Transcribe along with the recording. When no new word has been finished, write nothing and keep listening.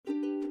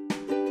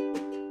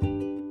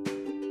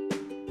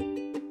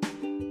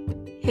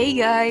Hey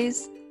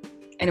guys,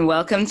 and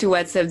welcome to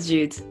What's Up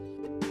Jude.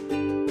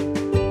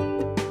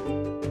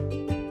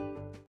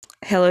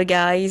 Hello,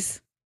 guys,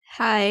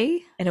 Hi.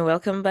 and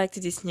welcome back to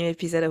this new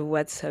episode of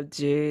What's Up,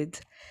 Jude.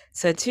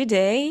 So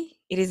today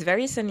it is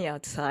very sunny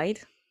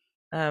outside,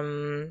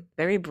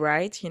 very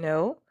bright.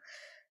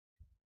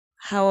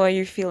 How are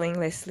you feeling,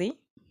 Leslie?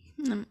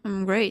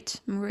 I'm great.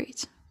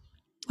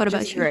 What about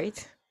Just you?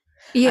 great.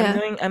 I'm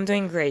Yeah.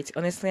 doing great.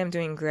 Honestly, I'm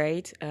doing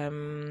great.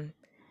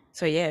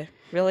 So yeah,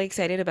 really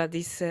excited about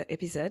this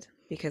episode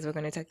because we're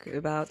going to talk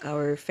about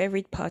our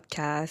favorite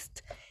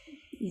podcast,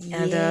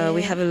 and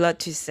we Yeah. have a lot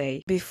to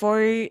say.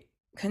 Before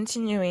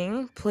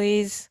continuing,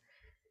 please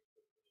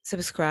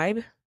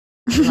subscribe,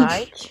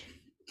 like.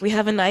 We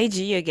have an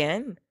IG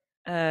again.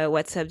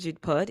 What's Up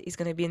Jude Pod is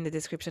going to be in the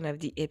description of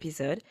the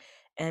episode.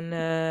 And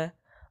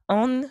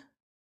on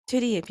to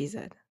the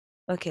episode.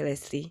 Okay,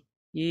 Leslie,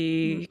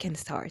 you can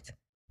start.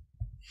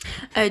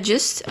 I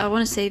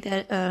want to say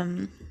that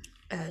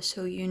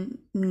so you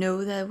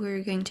know that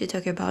we're going to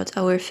talk about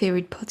our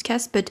favorite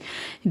podcast, but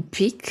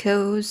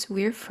because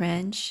we're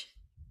French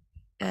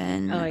Oh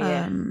and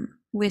yeah,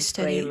 we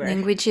study disclaimer.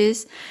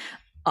 languages,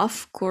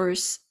 of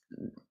course,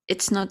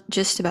 it's not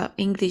just about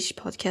English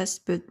podcasts,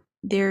 but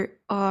there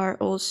are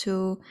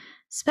also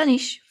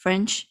Spanish,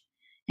 French,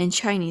 and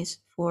Chinese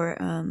for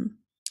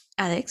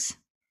Alex.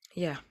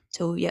 Yeah,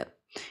 So yeah,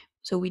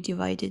 so we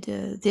divided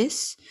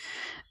this.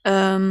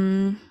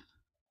 Um,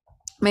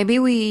 Maybe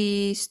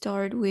we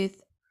start with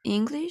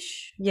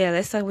English. yeah.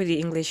 Let's start with the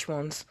English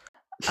ones.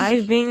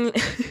 I've been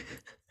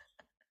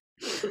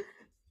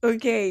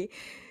okay.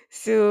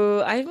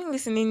 So I've been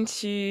listening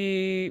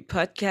to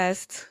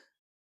podcasts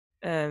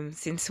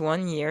since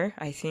 1 year,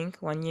 I think,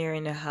 1 year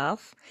and a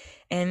half.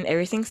 And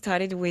everything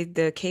started with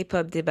the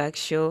K-pop debug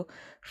show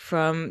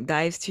from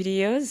Dive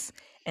Studios.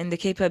 And the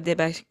K-pop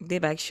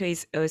debug show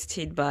is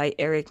hosted by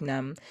Eric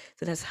Nam.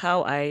 So that's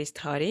how I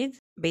started.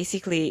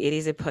 Basically, it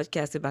is a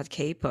podcast about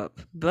K-pop,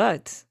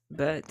 but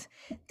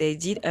they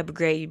did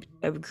upgrade.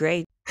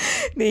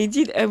 They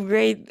did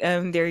upgrade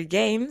their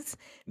games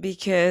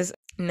because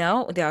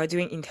now they are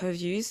doing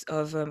interviews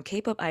of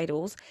K-pop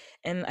idols,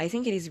 and I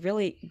think it is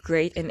really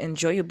great and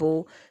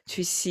enjoyable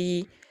to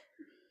see.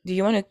 Do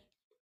you want to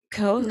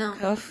No.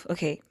 cough?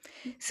 Okay,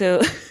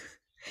 so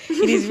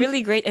it is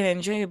really great and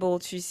enjoyable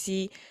to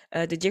see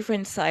the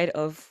different side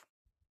of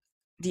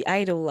the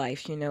idol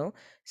life.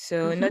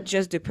 So not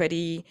just the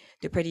pretty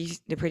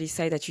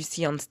side that you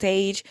see on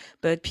stage,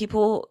 but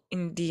people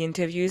in the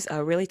interviews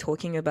are really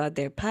talking about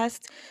their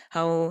past.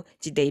 How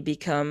did they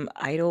become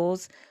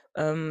idols?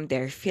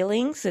 Their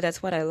feelings. So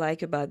that's what I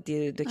like about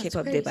the That's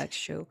K-pop great. debug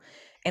show.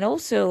 And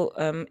also,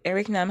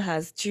 Eric Nam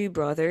has two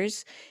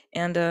brothers,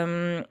 and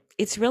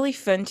it's really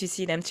fun to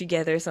see them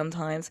together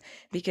sometimes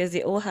because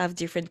they all have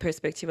different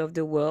perspective of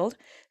the world.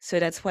 So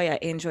that's why I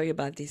enjoy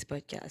about this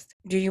podcast.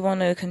 Do you want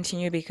to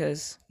continue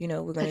because we're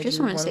I gonna just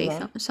do want to one say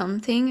one.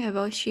 something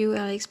about you,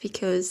 Alex,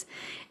 because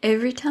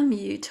every time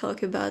you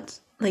talk about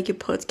like a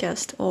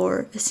podcast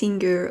or a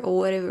singer or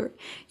whatever,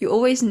 you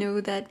always know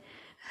that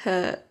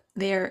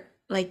their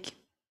like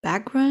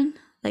background,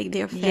 like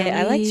their Yeah,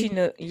 I like to family.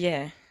 know.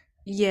 Yeah,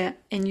 Yeah,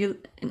 and you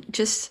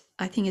just,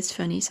 I think it's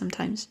funny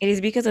sometimes. it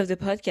is because of the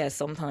podcast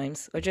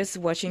sometimes, or just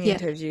watching Yeah,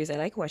 interviews. I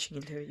like watching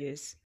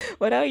interviews.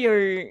 What are your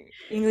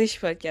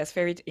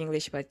favorite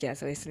English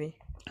podcasts, Leslie?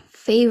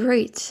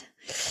 favorite.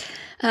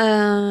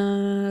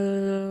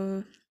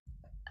 Uh,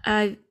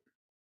 I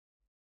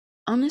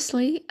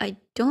honestly, I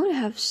don't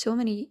have so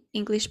many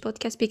English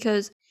podcasts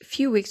because a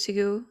few weeks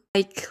ago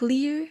I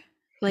clear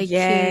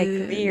Yeah,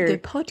 the clear.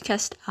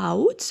 podcast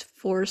out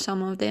for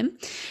some of them,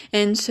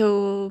 and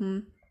so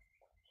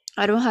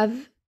I don't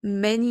have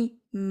many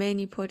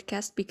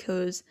podcasts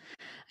because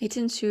I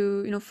tend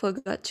to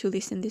forgot to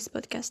listen this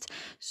podcast.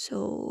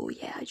 So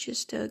yeah, I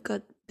just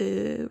got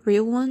the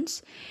real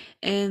ones,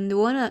 and the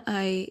one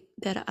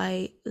that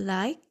I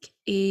like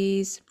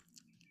is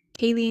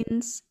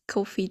Kaylin's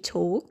Coffee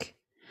Talk.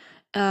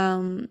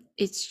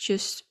 It's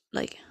just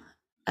like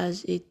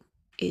as it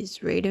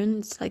is written,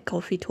 it's like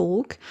coffee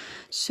talk,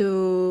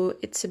 so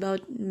it's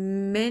about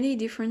many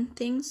different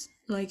things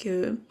like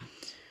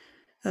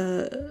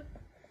uh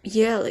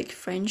yeah, like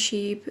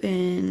friendship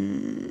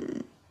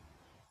and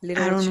I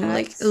Little don't know,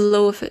 like chats.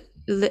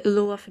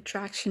 law of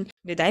attraction.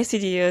 The Dice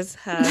Studios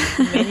have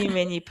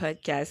many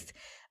podcasts.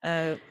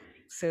 Uh,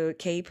 so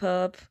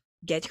K-pop,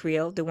 Get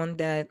Real, the one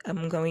that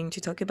I'm going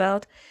to talk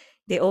about.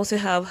 They also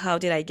have How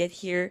Did I Get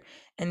Here,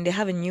 and they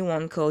have a new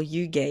one called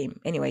You Game.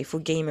 Anyway, for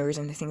gamers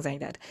and things like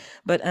that.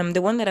 But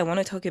the one that I want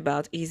to talk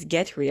about is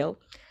Get Real,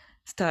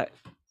 star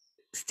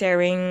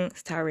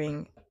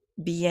starring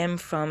BM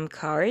from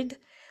Card.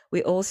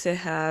 We also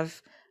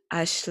have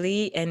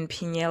Ashley and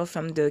Piniel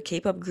from the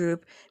K-pop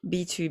group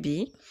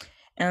B2B,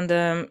 and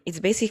it's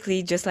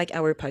basically just like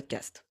our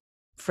podcast,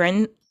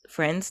 friend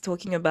friends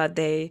talking about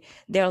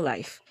their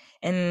life.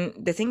 And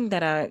the thing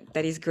that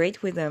is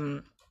great with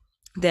them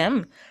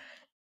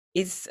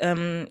is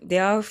they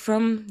are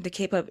from the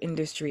K-pop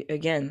industry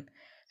again,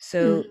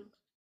 so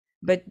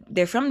but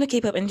they're from the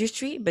K-pop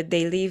industry, but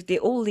they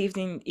all lived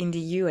in the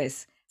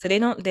US. So they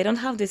don't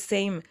have the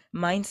same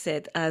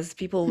mindset as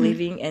people Mm,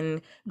 living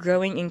and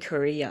growing in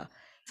Korea.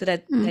 So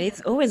that mm,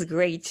 it's always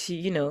great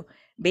to,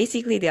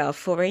 basically they are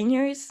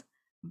foreigners,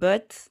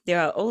 but they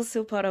are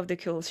also part of the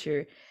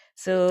culture.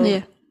 So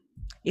yeah.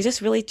 it's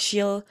just really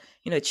chill,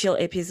 chill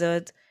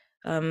episode.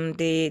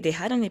 They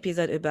had an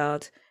episode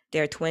about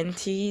their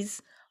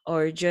 20s,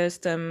 or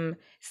just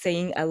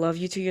saying I love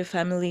you to your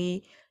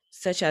family,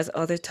 such as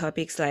other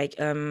topics like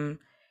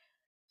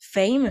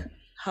fame.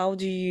 How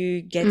do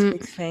you get Mm,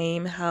 with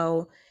fame?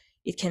 How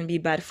it can be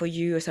bad for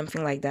you or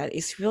something like that.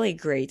 It's really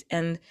great,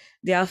 and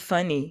they are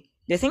funny.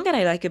 The thing that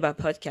I like about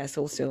podcasts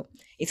also,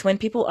 it's when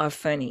people are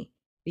funny,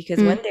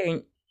 because when mm,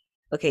 they're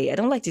okay, I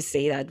don't like to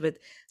say that, but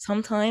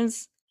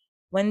sometimes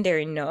when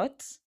they're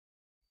not,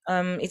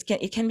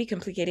 it can be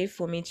complicated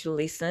for me to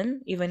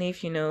listen, even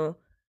if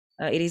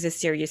it is a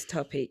serious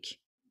topic.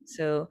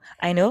 So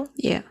I know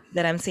yeah.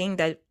 that I'm saying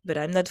that, but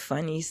I'm not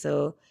funny.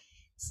 So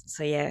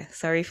yeah,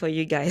 sorry for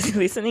you guys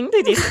listening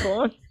to this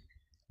one.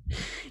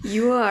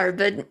 You are,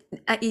 but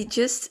it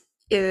just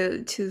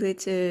to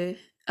let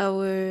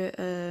our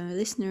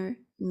listener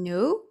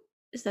know,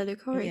 is that the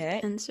correct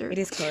Yeah, answer? it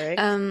is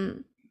correct.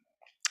 Um,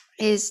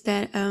 is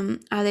that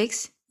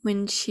Alex,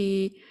 when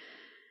she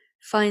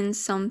finds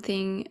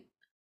something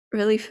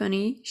really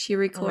funny, she Oh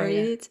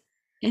recorded yeah. it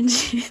and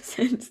she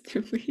sends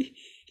to me.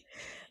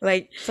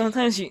 Like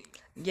sometimes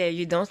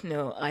you don't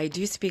know. I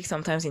do speak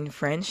sometimes in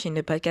French in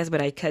the podcast,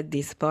 but I cut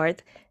this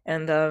part,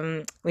 and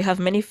we have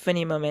many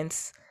funny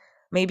moments.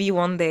 Maybe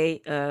one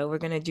day we're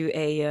gonna do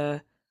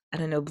a I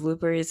don't know,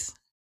 blooper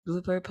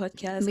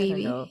podcast. I don't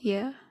Maybe, know,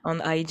 yeah.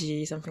 on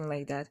IG, something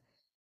like that.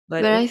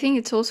 But But I think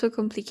it's also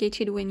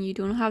complicated when you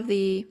don't have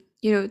the,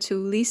 to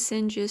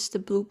listen just the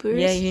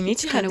yeah, bloopers. you need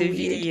It's to kind have of the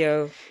weird.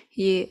 video.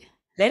 Yeah.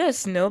 Let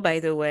us know, by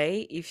the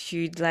way, if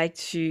you'd like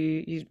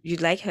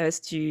us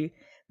to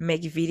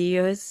make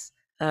videos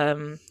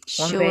one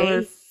Show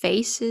our day.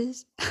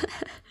 faces.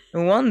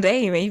 One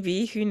day,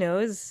 maybe, who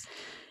knows?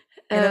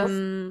 And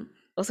um,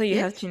 also you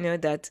yeah. have to know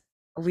that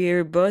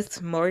we're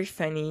both more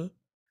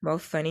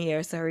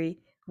funnier, sorry,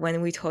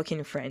 when we talk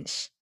in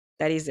French.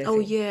 That is the Oh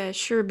thing. yeah,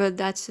 sure, but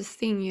that's the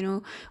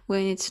thing,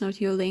 when it's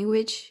not your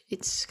language,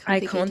 it's I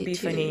can't complicated be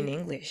funny to. in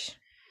English.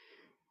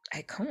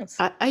 I can't.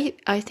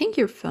 I think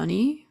you're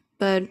funny,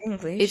 but it's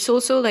English.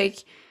 also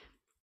like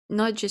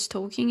not just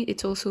talking,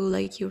 it's also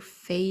like your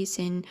face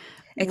and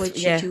what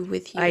you Yeah, do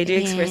with your I do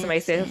express hands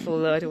myself a and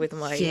lot with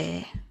my.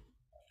 yeah.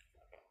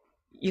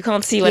 You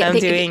can't see what Yeah, I'm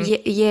doing.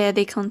 yeah,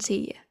 they can't see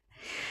you.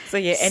 So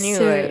yeah,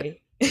 So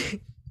anyway,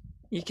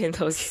 you can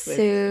talk with.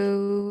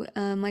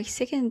 my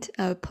second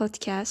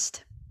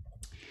podcast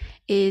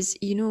is,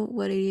 you know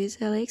what it is,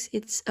 Alex?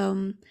 It's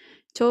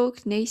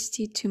Talk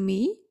Nasty to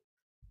Me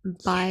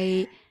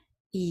by,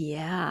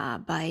 yeah,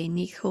 by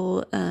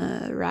Nicole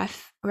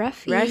Raffi.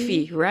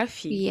 Rafi.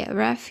 Yeah,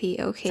 Raffi.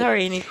 Okay.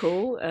 Sorry,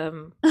 Nicole,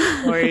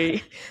 for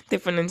the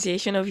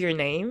pronunciation of your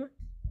name.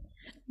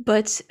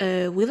 But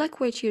we like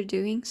what you're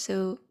doing,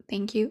 so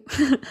thank you.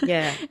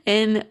 Yeah.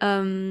 And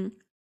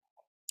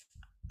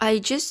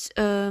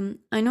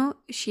I know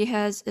she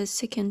has a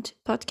second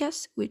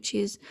podcast, which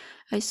is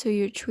I saw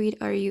your tweet.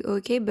 Are you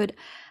okay? But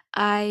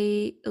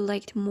I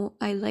like more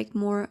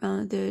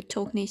the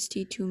Talk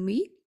Nasty to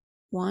Me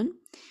one,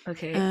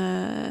 Okay.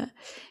 uh,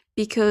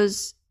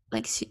 because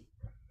like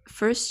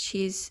first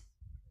she's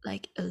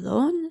like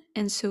alone,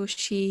 and so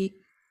she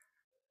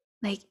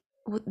like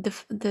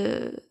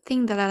the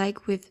thing that I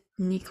like with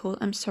Nicole.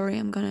 I'm sorry,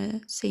 I'm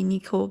gonna say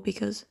Nicole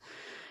because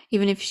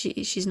even if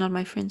she's not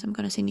my friend, I'm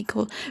gonna say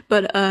Nicole.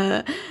 But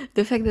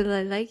the fact that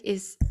I like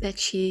is that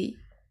she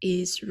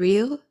is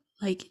real.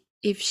 Like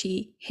if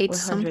she hates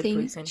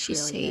something, 100% she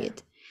real, say yeah.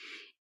 it,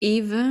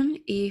 even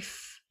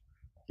if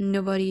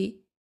nobody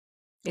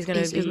It's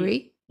gonna is be,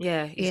 agree.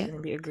 yeah, it's Yeah,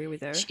 gonna be agree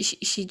with her.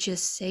 she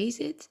just says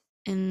it,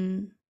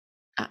 and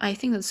I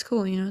think that's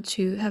cool.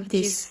 To have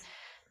She's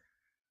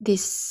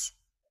this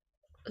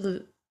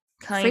l-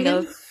 kind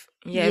of, freedom.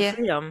 yeah, Yeah.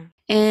 freedom.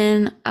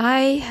 And I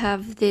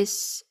have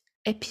this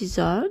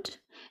episode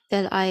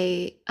that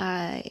I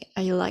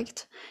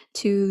liked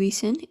to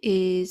listen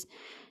is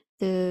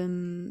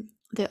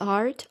the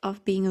art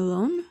of being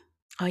alone.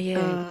 Oh yeah,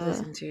 I did Uh,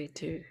 listen to it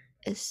too.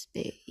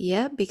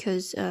 yeah,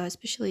 because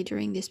especially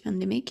during this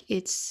pandemic,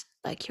 it's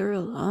like you're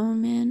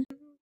alone, man.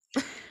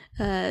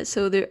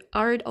 So the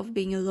art of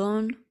being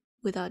alone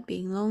without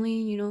being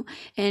lonely,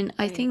 and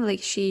I Yeah, think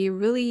like she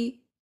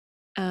really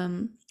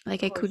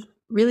like of I could course.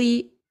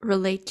 really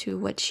relate to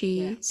what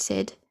Yeah. she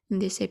said in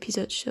this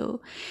episode.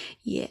 So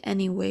yeah,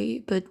 anyway,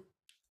 but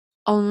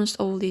almost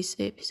all these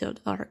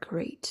episodes are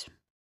great,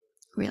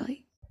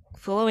 really.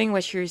 Following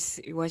what you're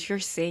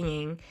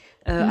saying,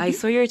 I Mm-hmm.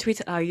 saw your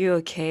tweet. Are you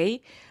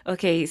okay?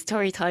 Okay,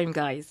 story time,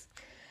 guys.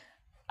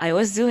 I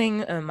was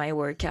doing my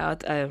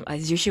workout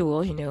as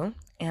usual,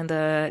 and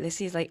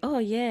this is like, oh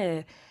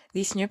yeah,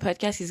 this new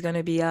podcast is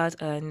gonna be out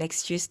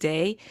next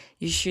Tuesday.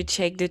 You should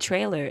check the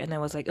trailer. And I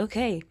was like,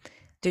 okay.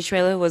 The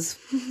trailer was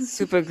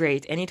super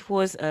great, and it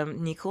was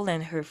Nicole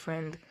and her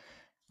friend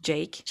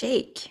Jake.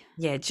 Jake.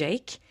 Yeah,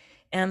 Jake.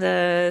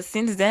 And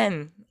since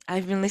then,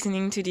 I've been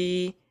listening to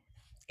the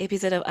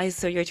episode of I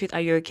Saw Your Tweet,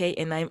 Are You Okay?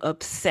 And I'm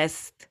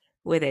obsessed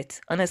with it,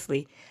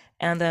 honestly.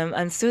 And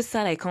I'm so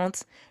sad I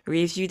can't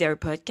review their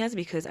podcast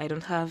because I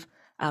don't have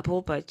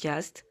Apple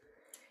Podcast.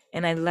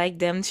 And I'd like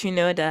them to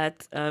know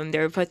that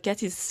their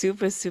podcast is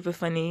super, super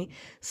funny,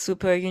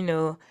 super,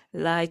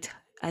 light.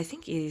 I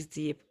think it is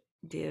the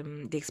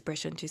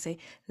expression to say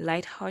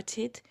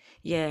light-hearted.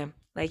 Yeah,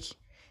 like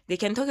they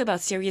can talk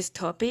about serious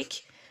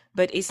topic,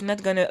 but it's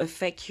not gonna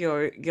affect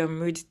your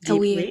mood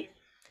Oh yeah. deeply,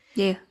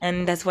 Yeah.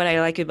 and that's what I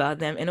like about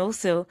them. And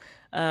also,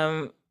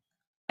 um,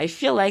 I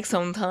feel like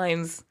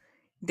sometimes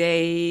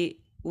they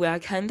were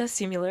kind of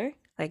similar,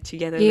 like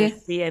together, Yeah.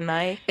 Leslie and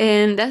I.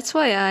 And that's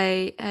why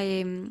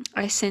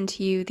I sent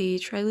you the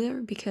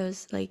trailer,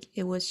 because like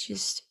it was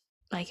just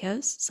like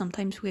us.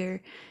 Sometimes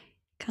we're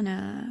kind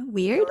of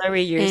weird,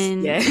 Hilarious,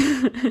 and yeah.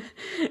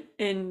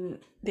 and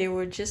they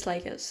were just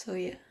like us. So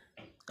yeah.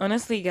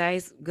 Honestly,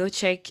 guys, go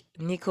check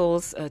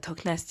Nicole's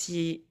Talk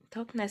Nasty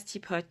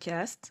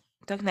podcast.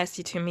 Talk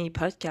Nasty to Me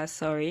podcast,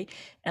 sorry.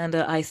 And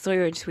I saw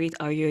your tweet,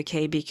 Are You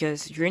Okay?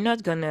 Because you're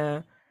not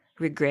gonna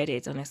regret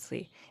it,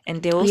 honestly.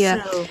 And they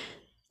Yeah. also,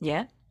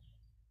 yeah,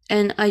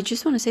 And I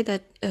just want to say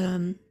that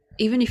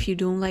even if you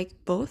don't like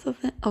both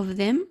of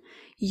them,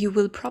 you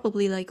will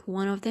probably like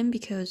one of them,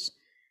 because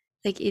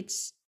like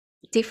it's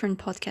different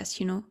podcasts,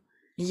 you know.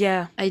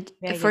 yeah, I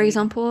yeah, For yeah, yeah.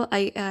 example,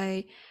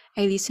 I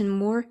listen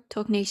more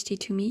Talk Nasty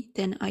to Me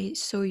than I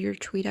Saw Your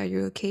Tweet, Are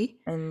You Okay?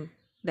 And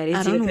that I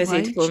is the don't know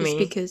opposite why, for just me.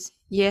 because,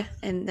 yeah,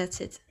 and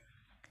that's it.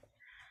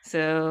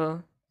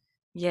 So,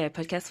 yeah,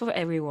 podcast for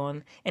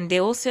everyone. And they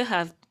also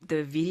have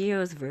the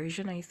videos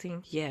version, I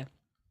think. Yeah.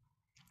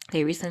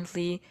 They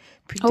recently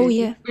put Oh the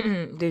yeah.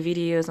 the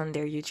videos on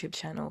their YouTube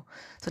channel.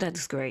 So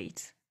that's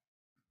great.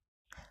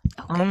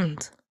 Okay. On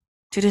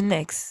to the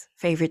next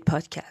favorite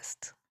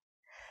podcast.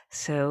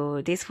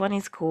 So this one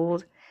is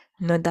called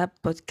Noda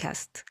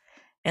Podcast.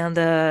 And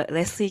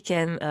Leslie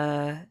can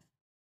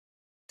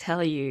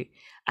tell you,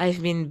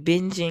 I've been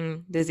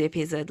binging this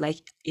episode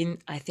like in,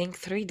 I think,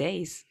 3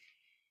 days.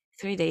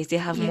 3 days. They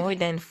have Yeah. more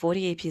than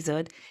 40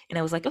 episodes. And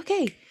I was like,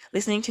 okay,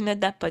 listening to Not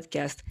That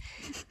Podcast.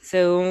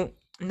 So,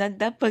 Not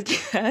That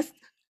Podcast.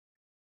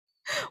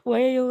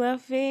 Why are you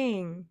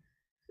laughing?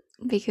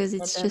 Because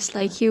Not it's That just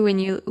like you, when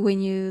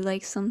you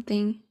like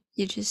something,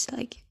 you just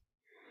like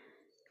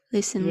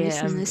listen, Yeah,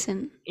 listen,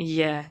 listen.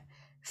 yeah.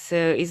 So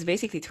it's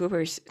basically two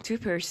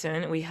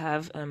person. We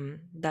have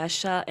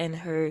Dasha and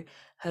her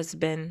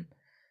husband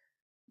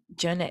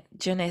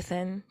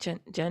Jonathan.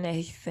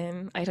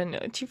 I don't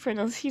know to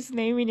pronounce his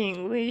name in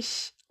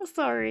English.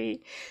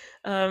 Sorry.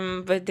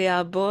 But they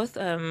are both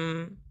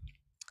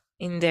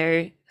in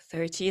their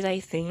 30s, I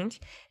think,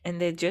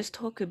 and they just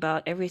talk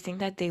about everything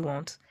that they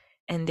want,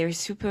 and they're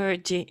super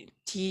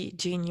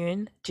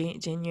genuine.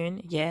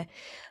 Yeah,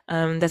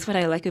 that's what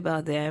I like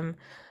about them.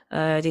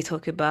 They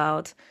talk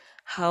about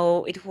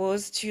how it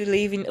was to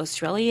live in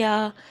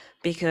Australia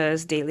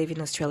because they live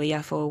in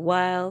Australia for a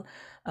while.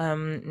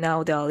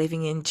 Now they are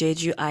living in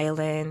Jeju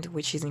Island,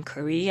 which is in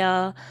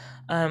Korea.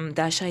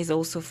 Dasha is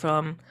also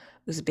from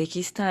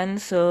Uzbekistan,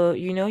 so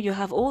you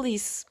have all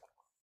these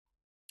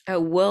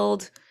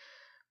world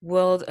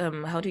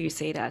how do you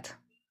say that?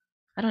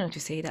 I don't know how to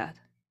say that.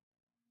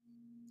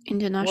 World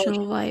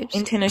International vibes.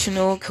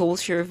 international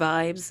culture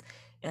vibes.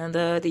 And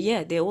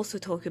yeah, they also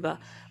talk about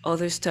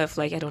other stuff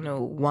like, I don't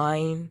know,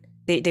 wine.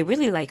 They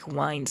really like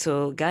wine.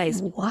 So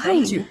guys, come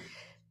to, Wine.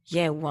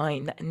 yeah,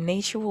 wine,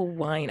 natural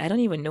wine. I don't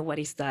even know what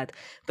is that.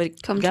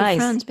 But Come to guys,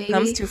 France,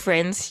 comes baby. to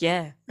friends,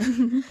 yeah.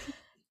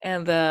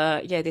 And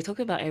yeah, they talk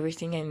about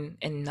everything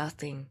and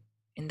nothing.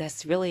 And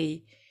that's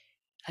really,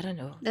 I don't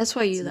know, That's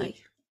why you deep. like.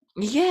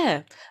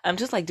 Yeah, I'm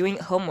just like doing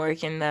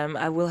homework, and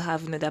I will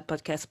have another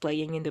podcast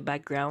playing in the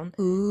background,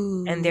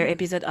 and their Ooh.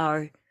 episodes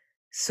are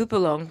super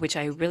long, which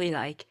I really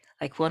like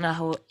 1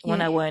 hour, one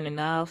Yeah. hour and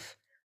a half,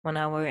 1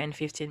 hour and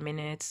 15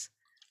 minutes.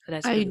 So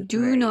that's I really do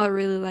great. not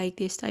really like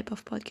this type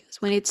of podcast.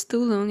 When it's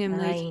too long, I'm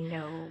like, I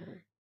know,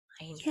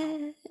 I know.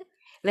 yeah.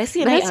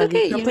 Leslie and But I that's are the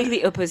okay, you know.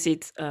 completely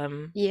opposite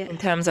Yeah. in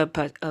terms of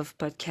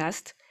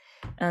podcast.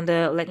 And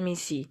let me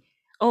see.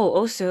 Oh,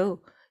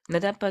 also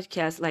another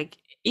podcast, like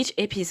each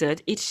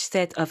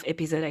set of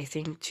episode, I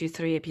think 2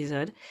 3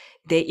 episode,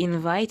 they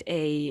invite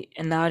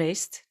an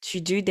artist to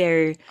do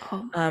their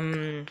Oh my god.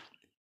 um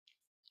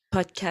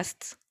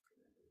podcast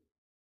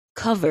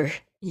cover.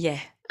 Yeah,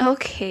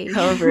 Okay.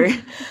 cover.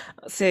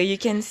 So you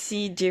can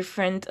see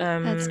different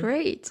That's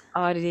great.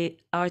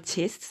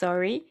 artists,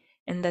 sorry,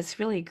 and that's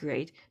really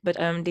great. But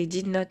they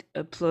did not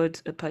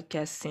upload a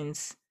podcast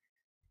since,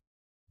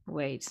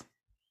 wait,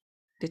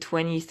 the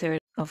 23rd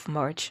of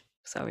March.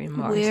 Sorry,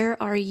 March.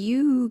 Where are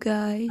you I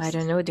guys?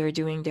 don't know, they're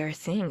doing their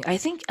thing. I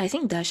think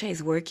Dasha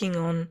is working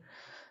on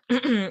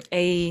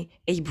a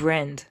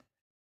brand,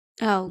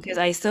 Oh, because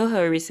okay. I saw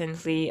her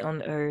recently on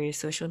her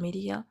social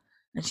media,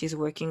 and she's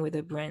working with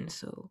a brand,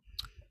 so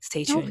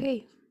stay tuned.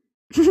 Okay.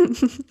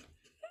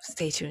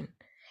 Stay tuned.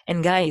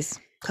 And guys,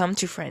 come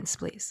to France,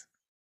 please.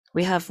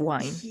 We have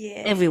wine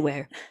Yeah.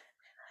 everywhere.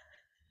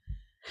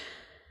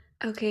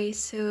 Okay,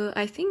 so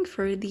I think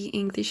for the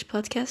English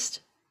podcast,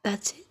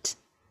 that's it.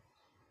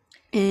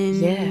 And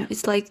Yeah,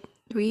 it's like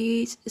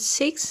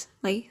six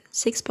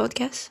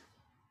podcasts.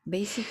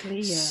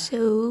 basically, yeah.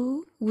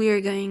 So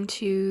we're going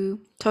to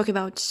talk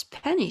about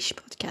Spanish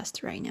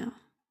podcast right now.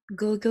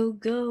 Go, go,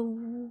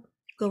 go.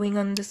 Going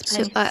on the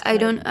So Spanish I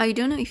don't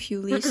know if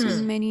you listen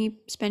side. many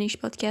Spanish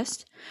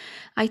podcasts.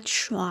 I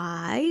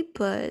try,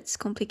 but it's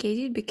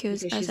complicated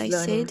because, Because as she's I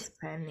learning said,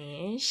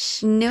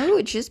 Spanish.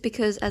 no, just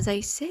because, as I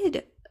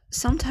said,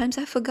 sometimes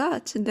I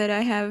forgot that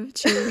I have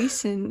to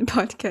listen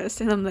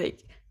podcast, and I'm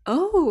like,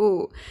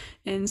 oh,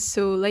 and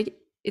so like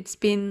it's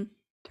been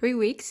 3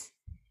 weeks,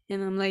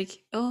 and I'm like,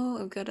 oh,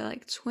 I've got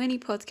like 20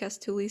 podcasts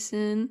to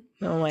listen.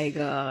 Oh my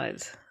god.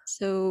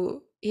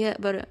 So yeah,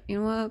 but you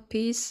know what?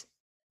 Peace.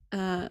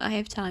 I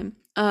have time.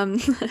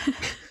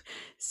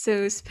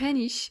 So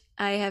Spanish.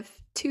 I have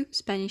two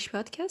Spanish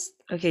podcasts.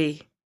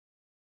 Okay,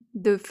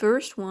 The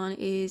first one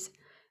is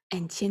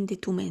Enciende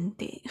tu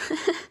mente.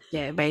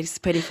 yeah, by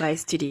Spotify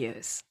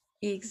Studios.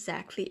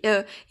 Exactly.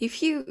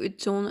 If you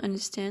don't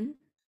understand,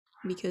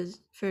 because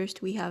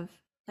first we have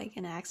like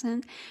an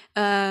accent,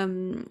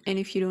 and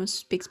if you don't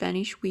speak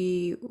Spanish,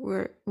 we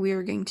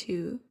are going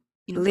to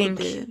put Link.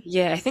 the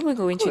Yeah, I think we're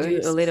going to do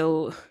a course.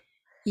 little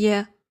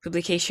Yeah,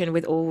 publication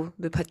with all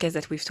the podcasts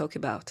that we've talked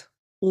about.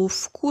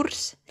 of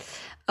course.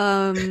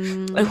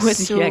 What was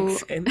the So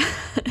accent?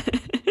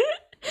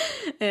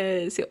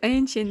 so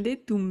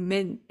entiende tu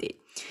mente,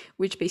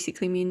 which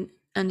basically mean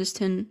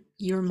understand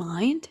your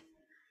mind.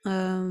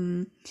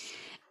 Um,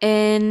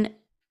 and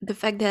the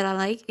fact that I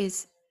like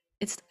is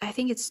I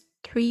think it's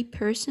three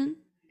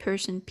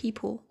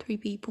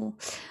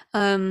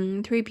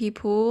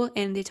people,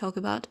 and they talk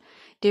about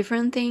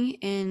different thing,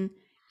 and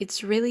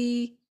it's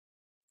really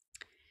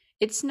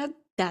it's not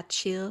that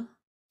chill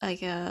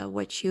like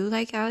what you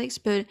like, Alex,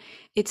 but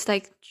it's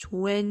like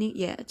 20,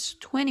 yeah, it's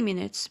 20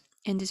 minutes,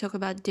 and they talk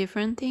about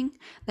different thing.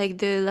 Like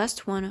the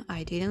last one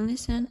I didn't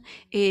listen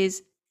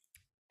is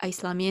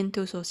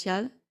aislamiento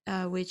social,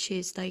 which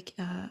is like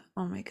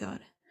oh my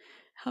god,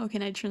 how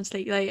can I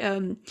translate, like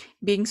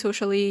being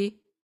socially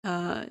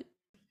uh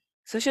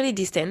Socially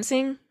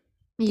distancing?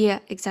 yeah,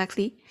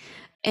 exactly.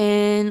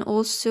 And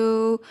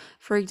also,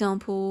 for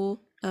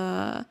example,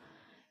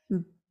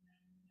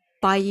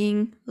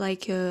 buying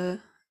like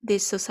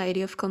this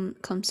society of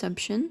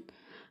consumption.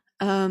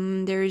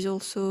 There is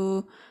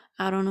also,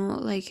 I don't know,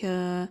 like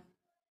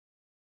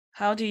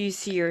How do you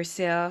see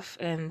yourself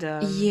and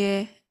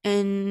yeah,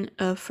 and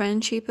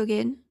friendship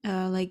again,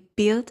 like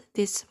build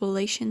this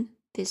relation,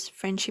 this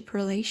friendship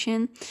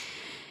relation.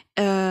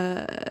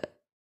 uh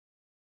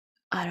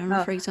I don't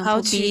know, for how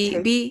example, to take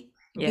yeah.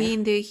 be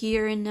in the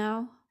here and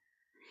now.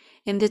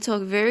 And they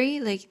talk very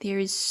like there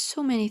is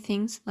so many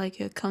things like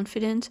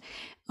confident,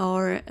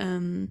 or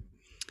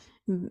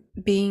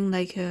being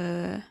like I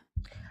think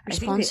that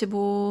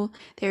responsible.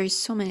 There is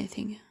so many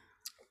things.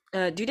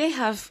 do they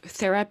have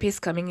therapists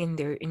coming in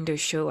their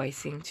show, I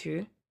think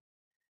too?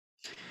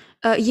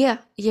 Yeah, yeah,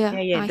 Yeah,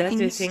 yeah, I that's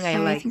the think thing I I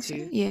like think so.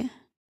 too. Yeah,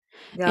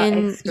 They are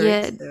and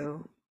yeah, experts,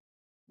 so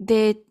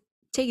they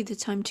take the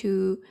time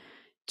to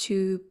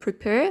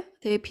prepare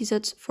the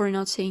episodes for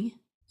not saying,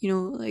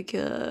 like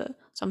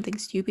something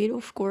stupid,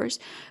 of course,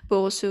 but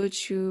also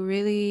to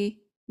really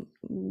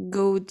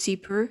go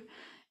deeper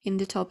in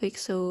the topic.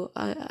 So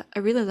I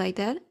really like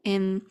that.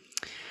 And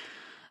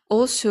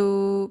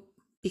also,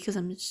 because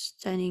I'm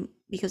studying,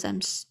 because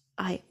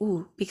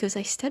because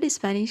I study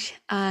Spanish,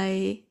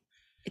 I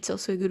it's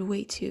also a good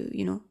way to,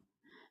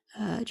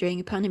 during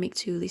a pandemic,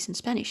 to listen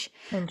Spanish.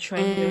 and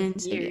train your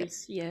And so yeah,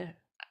 ears, yeah.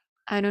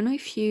 I don't know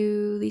if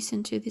you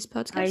listen to this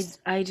podcast.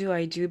 I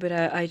do, but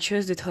I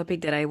chose the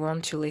topic that I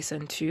want to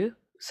listen to.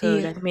 So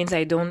Yeah. that means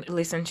I don't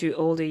listen to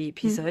all the Mm.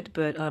 episode,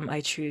 but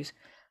I choose.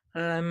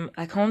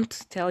 I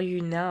can't tell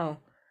you now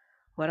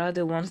what are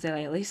the ones that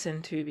I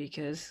listen to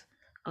because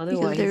Because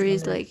otherwise it's there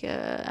is gonna like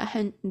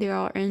there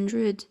are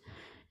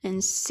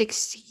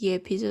 160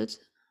 episodes,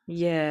 or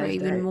yeah,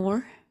 even that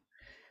more.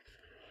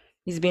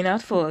 it's been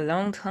out for a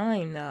long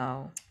time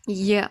now.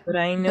 Yeah, But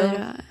I but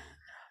know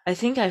I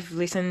think I've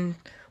listened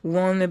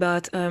one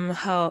about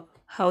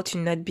how to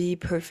not be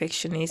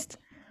perfectionist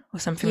or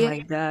something yeah,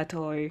 like that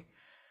or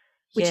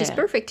which is yeah.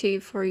 perfect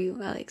for you,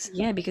 Alex.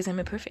 Yeah, because I'm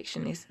a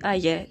perfectionist. Ah,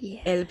 yeah,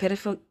 Yeah. el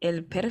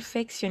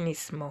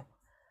perfeccionismo.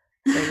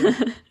 So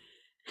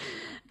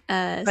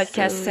yeah,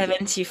 podcast So yeah.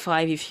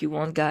 75 if you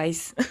want,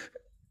 guys.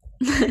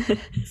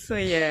 So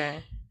yeah,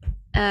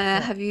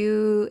 Have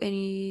you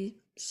any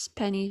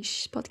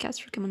Spanish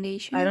podcast I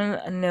recommendation?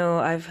 don't know.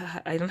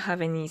 I don't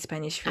have any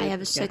Spanish I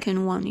have a podcast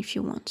second one if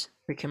you want.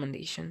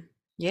 recommendation.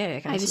 Yeah, I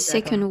I can have a see that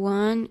one. second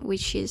one,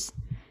 which is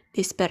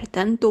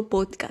Despertando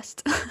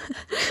Podcast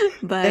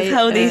That's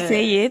how they uh,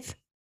 say it.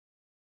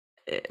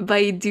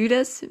 by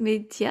Dudas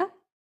Media.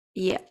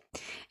 Yeah,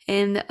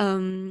 and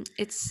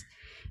it's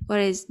what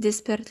is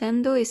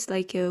Despertando is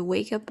like a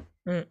wake up.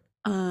 Mm.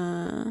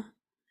 Uh,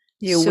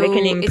 The so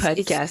awakening it's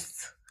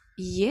podcast.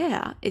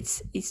 yeah,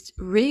 it's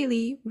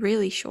really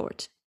really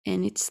short,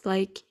 and it's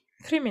like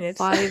 3 minutes.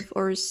 5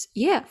 or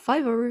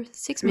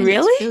 6 minutes.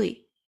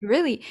 Really?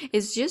 Really,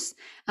 it's just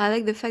I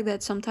like the fact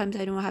that sometimes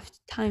I don't have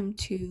time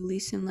to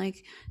listen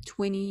like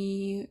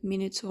 20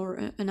 minutes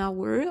or an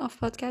hour of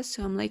podcast,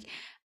 so I'm like,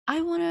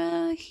 I want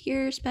to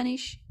hear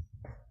Spanish.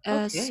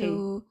 Okay.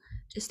 So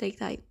just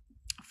take like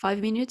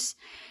 5 minutes.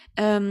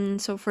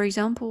 So for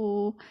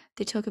example,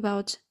 they talk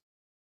about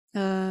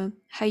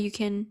how you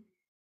can,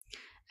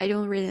 I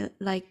don't really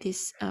like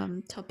this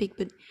topic,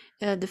 but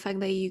the fact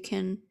that you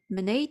can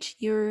manage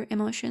your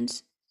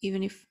emotions,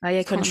 even if I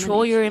it's called control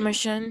manage. your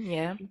emotion.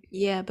 Yeah.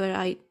 Yeah, but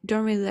I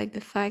don't really like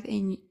the fact,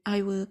 and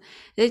I will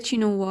let you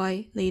know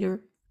why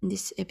later in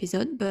this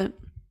episode. But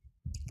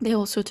they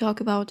also talk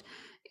about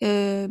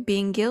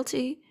being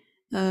guilty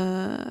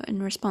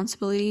and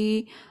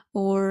responsibility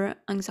or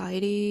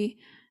anxiety,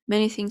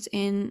 many things.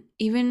 And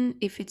even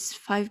if it's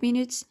 5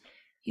 minutes,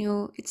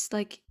 it's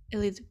like a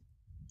little,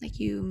 like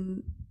a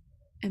You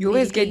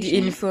always get the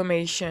meditation.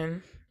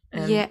 information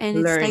Yeah, and and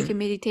it's like learn. a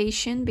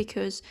meditation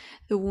because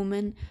the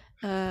woman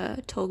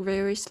talk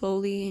very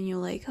slowly, and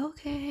you're like,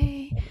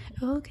 okay,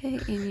 okay,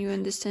 and you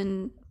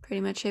understand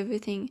pretty much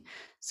everything.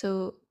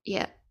 So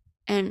yeah,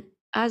 and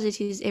as it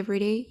is every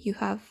day, you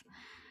have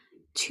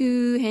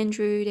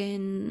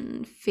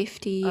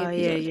 250 Oh yeah,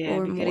 episodes yeah.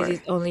 or Because it more.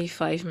 is only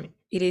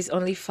it is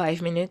only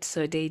 5 minutes,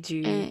 so they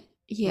do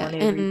Yeah, one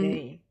every and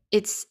day.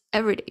 it's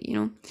every day.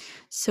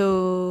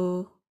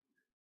 So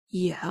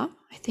yeah,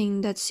 I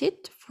think that's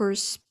it for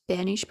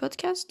Spanish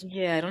podcast.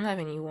 Yeah, I don't have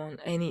anyone.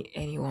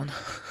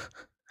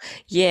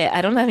 Yeah,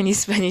 I don't have any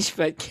Spanish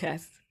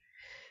podcast.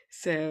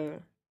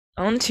 So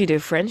on to the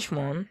French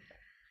one.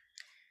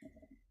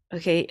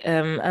 Okay,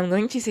 I'm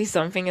going to say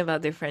something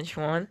about the French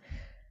one.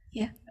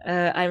 Yeah.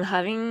 I'm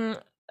having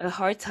a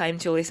hard time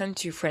to listen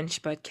to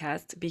French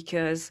podcasts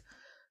because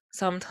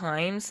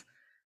sometimes,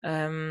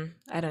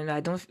 I don't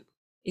know,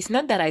 it's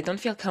not that I don't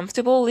feel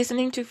comfortable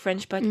listening to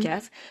French Mm.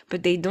 podcasts,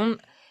 but they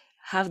don't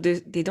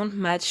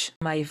match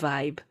my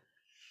vibe.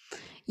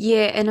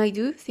 Yeah, and I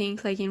do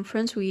think like in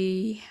France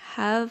we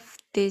have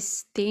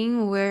this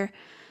thing where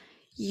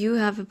you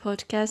have a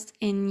podcast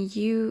and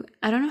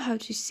I don't know how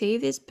to say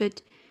this,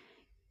 but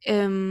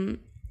um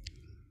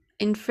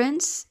in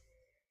France,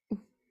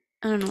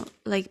 I don't know,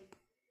 like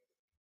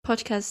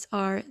podcasts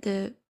are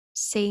the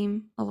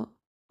same or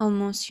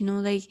almost,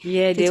 like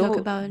Yeah, they they talk all,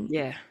 about,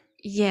 yeah.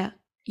 yeah,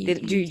 you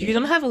You get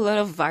don't me. have a lot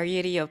of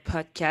variety of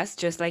podcasts,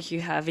 just like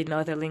you have in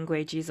other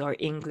languages or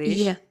English,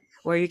 Yeah.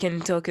 where you can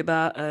talk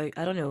about, I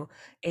don't know,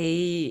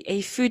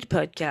 a food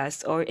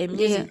podcast or a Yeah,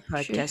 music sure.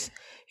 podcast.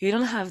 You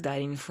don't have that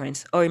in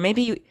France, or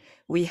maybe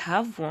we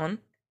have one,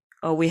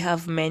 or we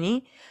have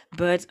many,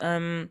 but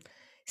It's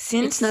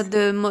since not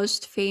the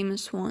most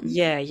famous one.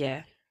 yeah,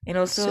 yeah, and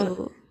also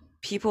So,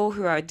 people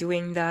who are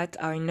doing that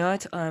are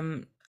not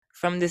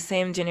from the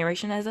same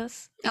generation as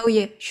us. oh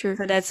yeah, sure.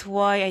 So that's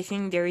why I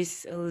think there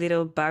is a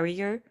little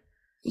barrier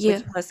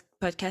Yeah. with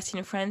podcasting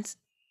in France.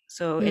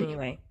 So Mm.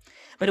 anyway,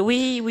 but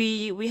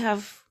we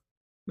have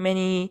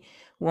many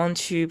want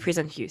to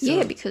present you.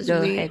 Yeah, So because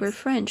go ahead. we're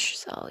French,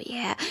 so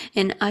yeah.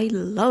 And I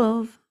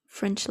love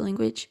French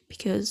language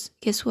because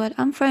guess what?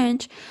 I'm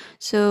French.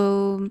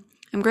 So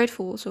I'm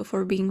grateful also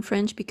for being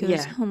French because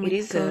Yeah, oh it my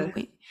is god,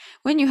 a.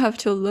 when you have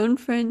to learn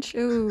French,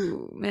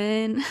 oh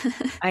man.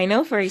 I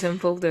know, for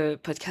example, the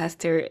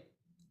podcaster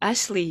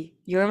Ashley,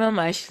 your mom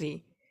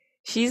Ashley,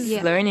 she's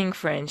Yeah. learning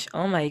French.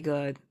 Oh my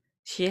god,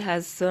 she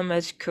has so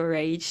much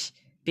courage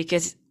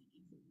because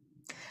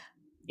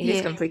it is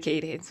Yeah.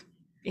 complicated.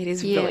 It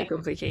is really Yeah.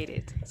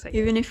 complicated. So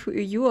yeah, Even if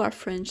you are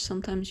French,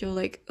 sometimes you're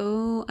like,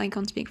 "Oh, I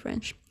can't speak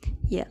French."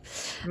 Yeah.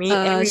 me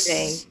Uh every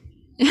day. s-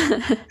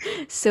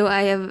 so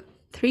I have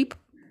three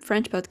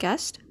French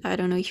podcasts. I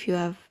don't know if you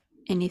have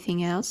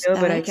anything else, No,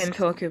 but I Alex. can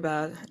talk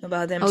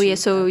about them Oh yeah,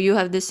 too. so you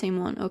have the same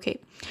one. Okay.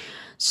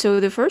 So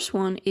the first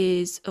one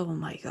is, oh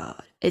my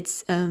god.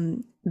 It's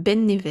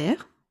Ben Never.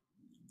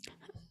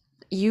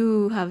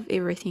 You have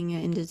everything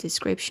in the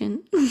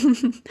description.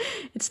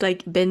 It's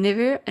like Ben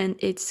Never and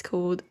it's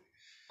called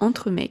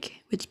Entre Mecs,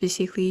 which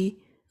basically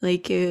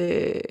like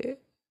a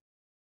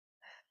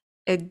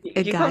You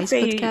can't guy's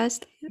say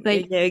podcast,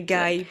 like a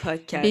guy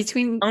podcast.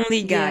 between, Only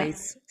yeah,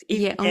 guys. If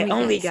yeah, only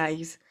only guys.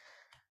 guys.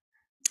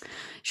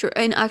 Sure,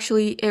 and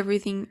actually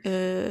everything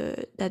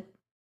that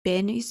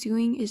Ben is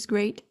doing is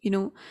great.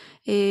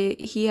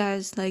 He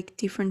has like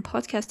different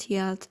podcasts. He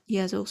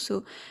has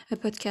also a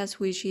podcast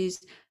which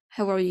is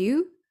How Are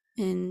You,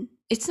 and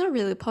it's not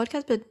really a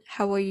podcast, but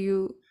How Are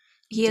You.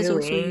 He has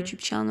also a Doing. YouTube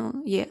channel.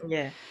 Yeah.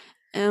 Yeah.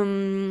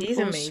 He's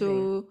amazing.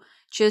 Also,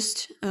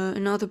 just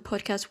another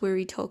podcast where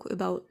we talk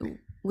about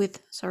with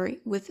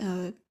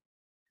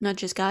not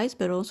just guys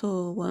but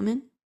also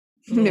women.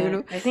 no, Yeah.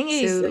 no. I think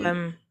it is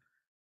So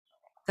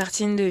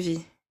Tartine de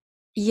vie.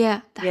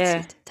 yeah, that's Yeah.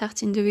 it.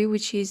 Tartine de vie,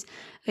 which is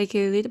like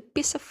a little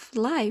piece of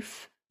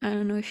life. I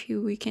don't know if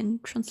we can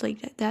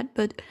translate that,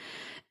 but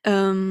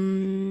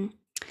um,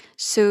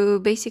 so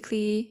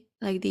basically,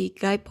 like the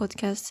guy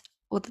podcast,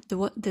 what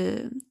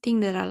the thing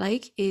that I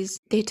like is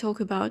they talk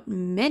about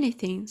many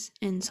things,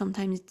 and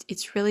sometimes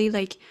it's really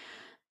like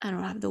I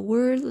don't have the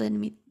word. Let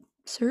me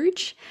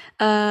search.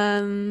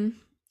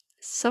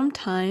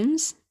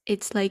 Sometimes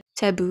it's like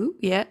taboo,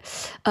 yeah.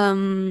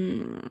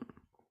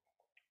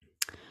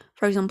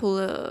 For example,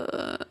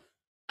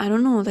 I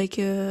don't know, like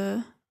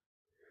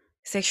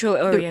Sexual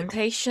the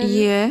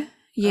orientation.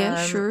 yeah, Um,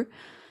 sure.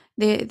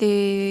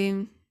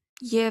 They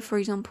yeah, for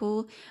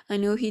example, I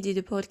know he did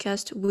a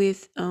podcast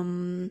with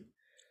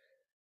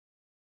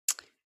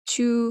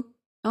two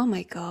oh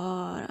my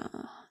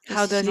god,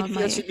 how this is does it not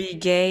feel to my be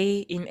gay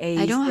in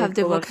I a don't have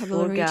the circle of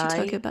four vocabulary to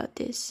talk guy? about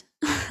this.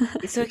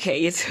 It's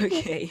okay. It's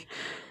okay.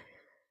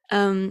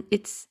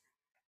 It's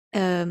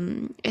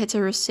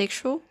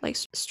heterosexual, like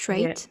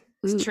Yeah. straight.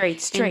 Ooh.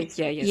 Straight, And straight.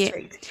 Yeah, yeah, yeah,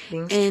 straight.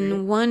 Being straight.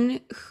 and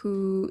one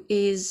who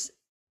is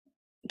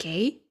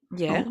gay.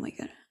 Yeah. Oh my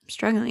god, I'm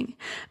struggling.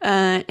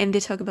 And they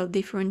talk about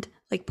different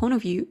like point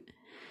of view,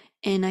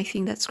 and I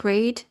think that's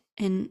great.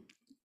 And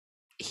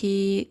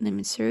he let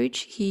me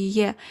search. He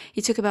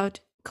talk about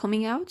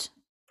coming out.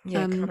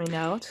 Yeah, Um, coming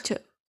out. to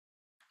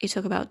he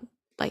talk about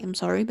like I'm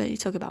sorry, but he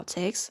talk about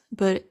sex.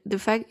 But the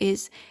fact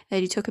is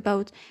that he talk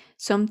about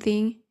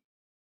something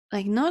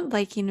like not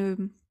like in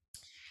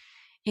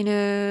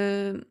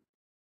a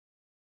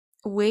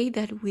way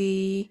that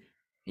we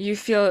You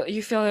feel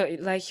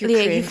like you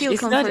yeah you cringe. feel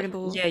It's not,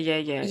 comfortable. yeah, yeah,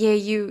 yeah. Yeah,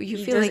 you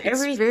He feel does like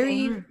it's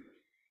very everything.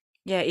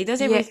 Yeah, he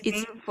does yeah everything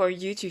it's for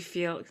you to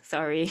feel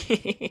sorry.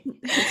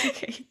 it's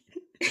okay.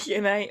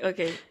 Can I?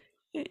 Okay.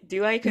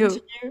 Do I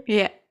Go. continue?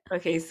 Yeah,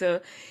 Okay,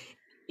 so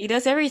he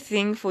does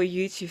everything for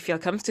you to feel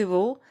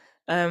comfortable,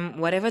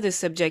 whatever the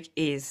subject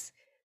is.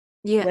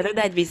 yeah. Whether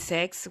that be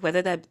sex,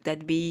 whether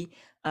that be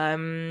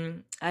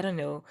I don't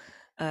know,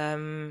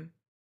 um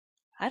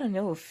I don't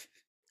know if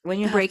when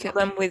you have Break up.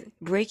 problem with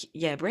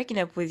breaking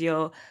up with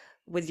your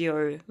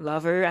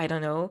lover, I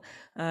don't know,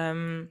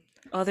 um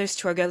other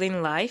struggle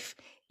in life,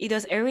 he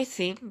does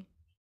everything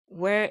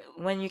where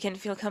when you can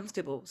feel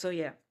comfortable. So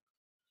yeah.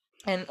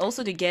 And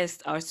also the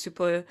guests are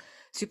super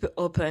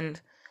open,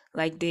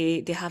 like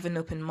they have an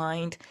open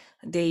mind,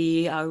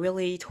 they are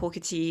really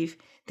talkative,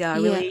 they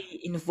are Yeah. really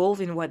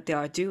involved in what they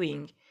are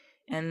doing,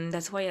 and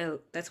that's why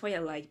I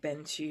like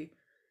Ben too.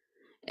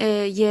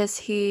 Yes,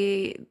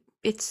 he.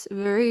 It's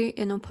very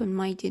an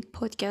open-minded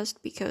podcast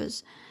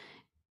because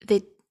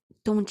they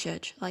don't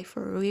judge like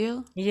for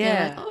real. They're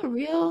like, Yeah, oh,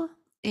 real.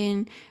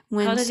 And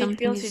how when does it something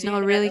feel to is do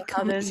not that, really or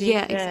how common, does it,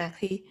 yeah, yeah.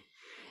 exactly.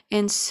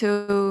 And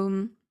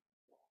so,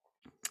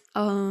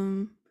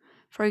 um,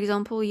 for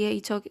example, yeah,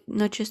 you talk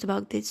not just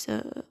about this,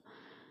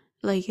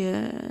 like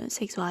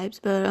sex vibes,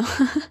 but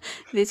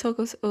they talk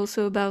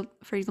also about,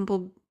 for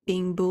example,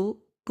 being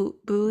bullying,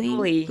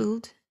 Bully,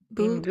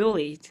 being bullied,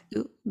 bullied.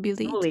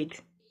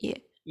 bullied, Yeah,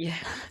 yeah.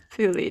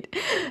 bullied.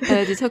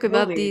 They talk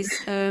about Bullied.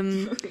 this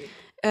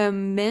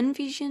men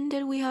vision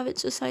that we have in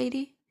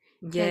society.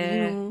 That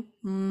Yeah,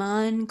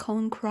 man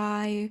can't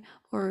cry,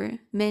 or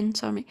men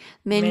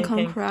men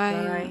can't can cry,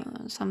 cry.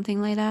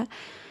 something like that,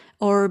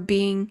 or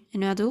being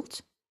an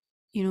adult.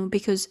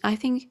 Because I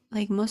think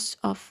like most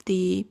of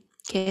the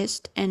guest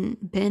and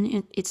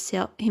Ben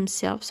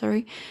himself,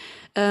 sorry,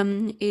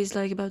 is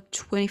like about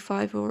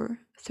 25 or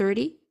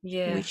 30,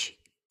 Yeah, which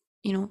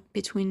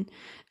between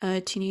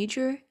a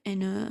teenager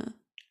and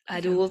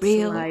like a adult real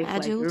life,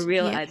 like a adult.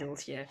 real Yeah.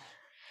 adult, yeah.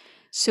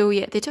 So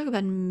yeah, they talk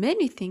about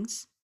many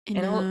things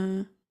in And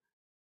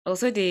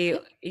also they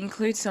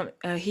include some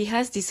he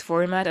has this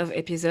format of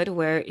episode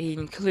where he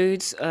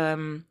includes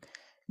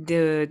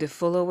the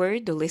follower,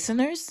 the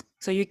listeners,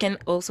 so you can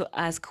also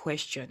ask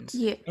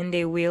questions yeah, and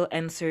they will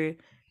answer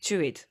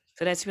to it.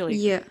 So that's really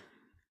good. yeah,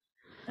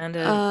 And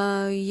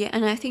yeah,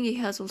 and I think he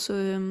has also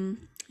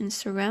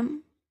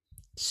Instagram.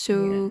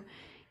 yeah, So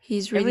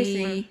he's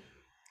everything really,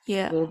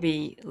 yeah, will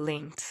be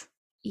linked.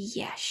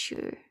 yeah,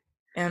 sure.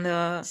 And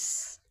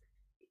S-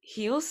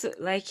 he also,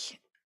 like,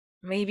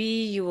 maybe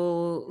you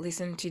will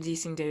listen to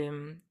this in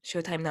the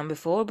Showtime number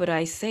 4, but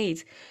I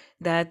said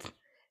that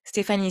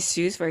Stephanie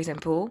Suze, for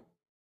example,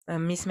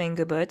 Miss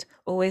Mangabot,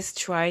 always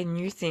try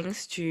new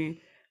things to,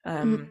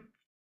 mm,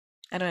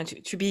 I don't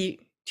know,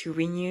 to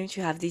renew,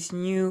 to have this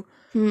new.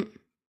 mm.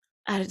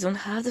 I don't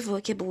have the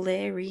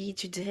vocabulary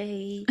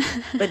today,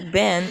 but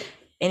Ben,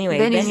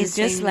 anyway, Ben Ben is the is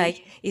just same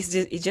like way.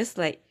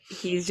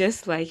 he's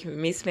just like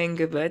Miss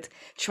Mangabot,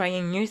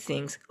 trying new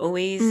things,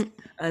 always Mm,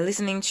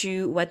 listening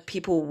to what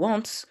people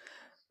want.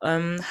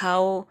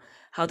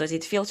 How does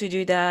it feel to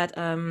do that?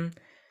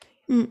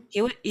 mm.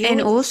 He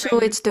And always also, try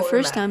new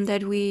format.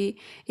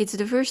 it's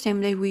the first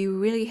time that we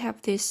really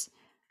have this,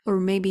 or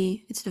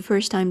maybe it's the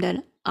first time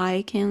that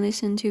I can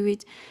listen to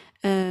it,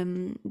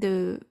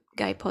 the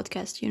guy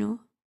podcast,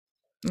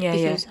 Yeah,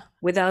 yeah. because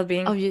Without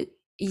being,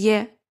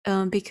 yeah,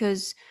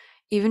 because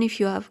even if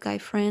you have guy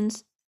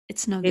friends,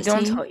 it's not they the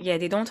don't same. talk. Yeah,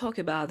 they don't talk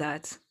about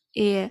that.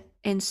 Yeah,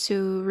 and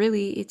so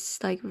really,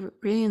 it's like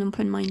really an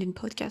open-minded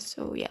podcast.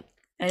 So yeah,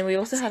 And we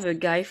also that's have it. a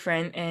guy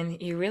friend, and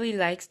he really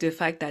likes the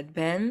fact that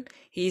Ben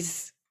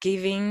he's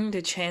giving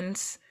the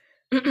chance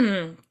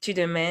to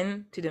the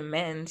men,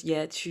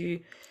 yeah, to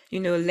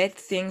let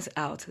things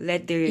out,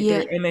 let their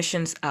Yeah,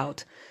 emotions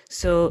out.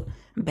 So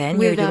Ben,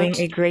 you're doing without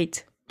a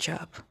great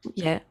job.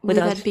 Yeah,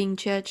 without being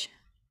judged.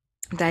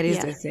 That is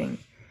Yeah. the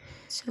thing.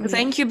 So So yeah,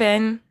 thank you,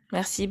 Ben.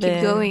 Merci, keep Ben.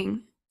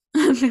 going.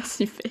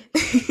 Merci, Faith.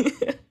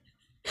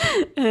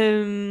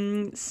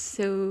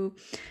 So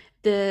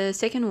the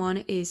second one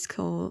is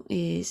called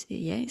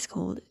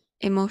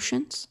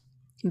Emotions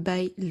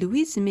by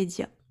Louise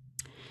Media,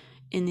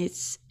 and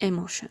it's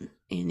emotion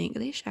in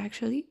English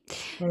actually,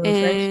 And in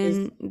French,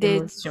 is and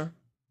that's émotion.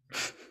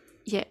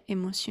 yeah,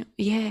 emotion.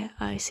 Yeah,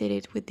 I said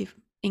it with the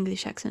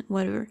English accent,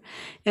 whatever.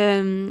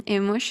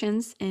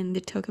 Emotions, and they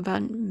talk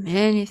about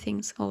many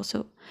things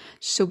also.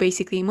 So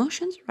basically,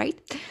 emotions, right?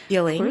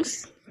 Of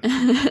course. Feelings.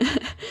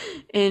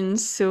 And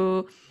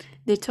so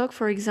they talk,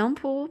 for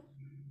example,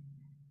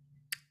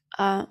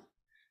 uh,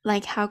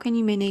 like how can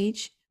you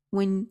manage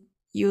when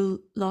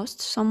you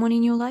lost someone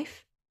in your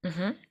life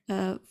Mm-hmm.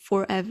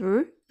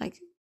 forever, like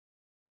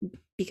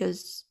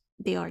because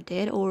they are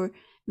dead, or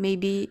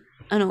maybe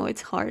I know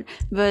it's hard,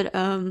 but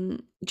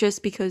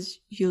just because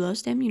you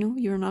lost them,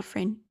 you're not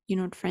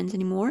friends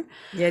anymore,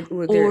 Yeah,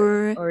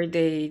 or or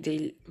they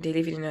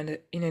live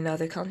in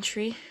another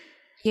country.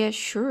 yeah,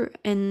 sure.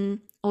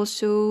 And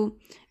also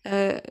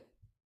uh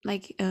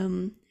like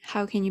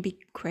how can you be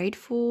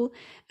grateful,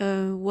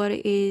 what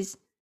is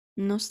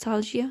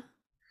nostalgia?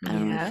 I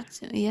don't know if Yeah.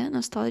 it's yeah,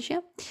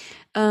 nostalgia.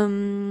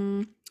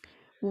 um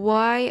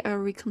why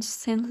are we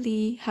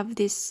constantly have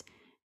this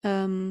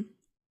um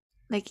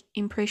like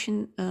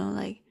impression,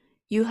 like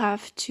you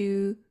have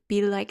to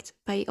be liked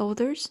by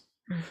others,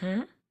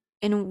 Mm-hmm.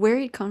 and where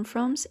it comes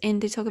from.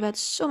 And they talk about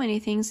so many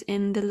things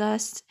in the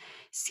last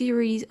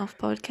series of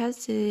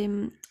podcasts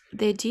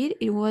they did.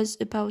 It was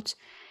about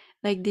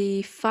like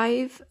the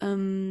five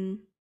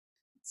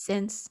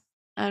sense.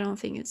 I don't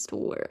think it's the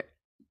word,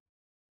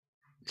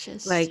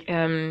 just Like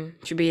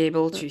to be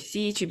able uh, to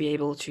see, to be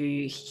able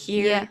to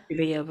hear, yeah, to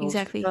be able to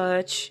exactly.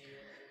 touch.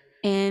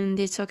 And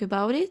they talk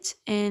about it,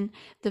 and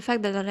the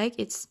fact that I like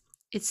it's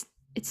it's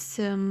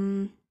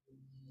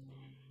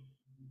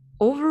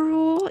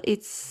overall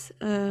it's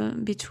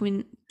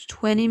between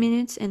 20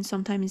 minutes and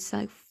sometimes it's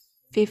like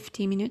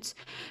 50 minutes,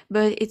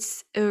 but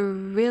it's a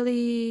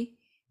really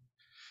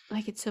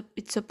like it's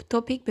a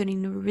topic but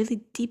in a really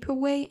deeper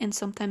way. And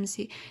sometimes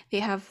they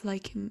have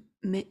like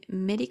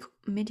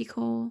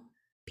medical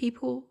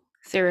people.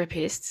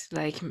 Therapists,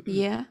 like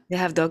Yeah, they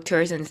have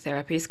doctors and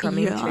therapists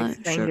coming to yeah,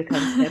 explain sure. the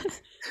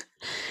concept.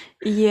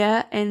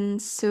 Yeah,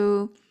 and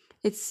so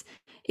it's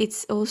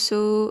it's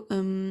also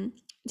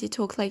they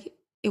talk like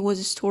it was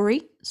a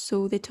story,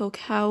 so they talk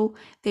how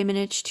they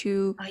managed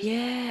Oh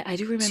yeah, I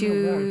do remember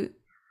one. to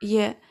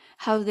yeah,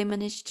 how they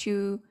managed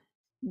to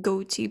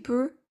go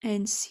deeper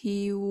and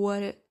see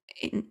what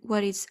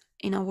is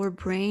in our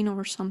brain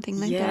or something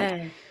like that.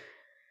 Yeah.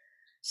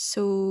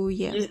 So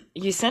yeah.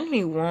 You sent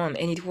me one,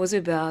 and it was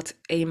about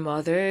a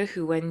mother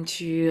who went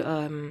to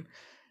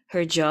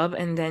her job,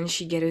 and then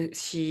she get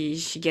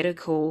a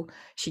call.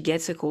 She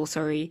gets a call,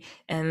 sorry,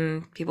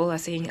 and people are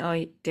saying,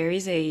 "Oh, there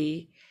is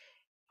a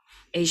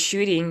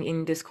shooting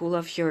in the school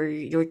of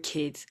your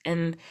kids."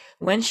 And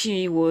when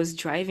she was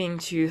driving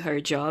to her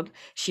job,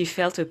 she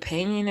felt a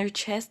pain in her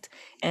chest,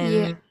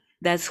 Yeah, and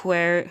that's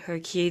where her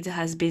kid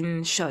has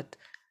been shot.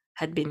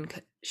 Had been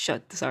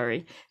shot.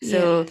 Sorry. yeah,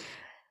 So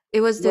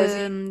it was was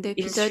it the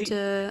episode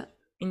intu-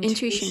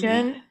 intuition.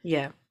 Yeah, intuition?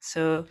 Yeah.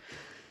 So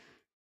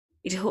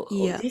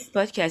yeah. this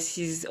podcast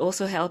is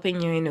also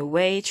helping you in a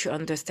way to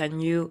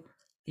understand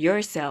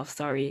yourself,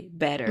 sorry,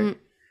 better. Mm.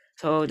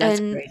 So that's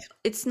And great.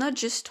 it's not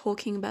just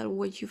talking about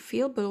what you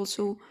feel, but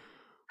also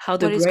How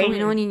the what is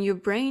going brain on in your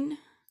brain.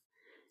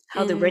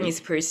 how the brain And is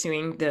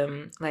pursuing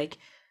the like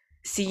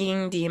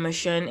seeing the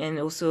emotion and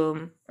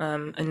also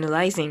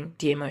analyzing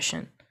the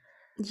emotion.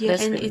 yeah,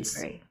 That's and really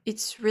great.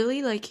 it's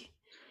really like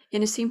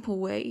in a simple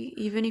way.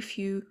 Even if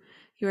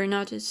you're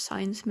not a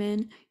science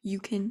man, you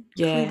can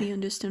Yeah. clearly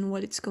understand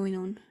what is going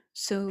on.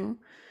 So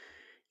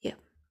yeah,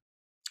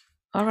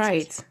 All that's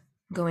it. right.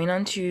 Going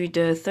on to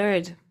the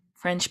third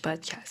French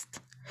podcast.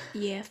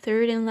 Yeah,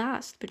 third and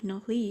last but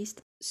not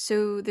least.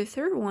 So the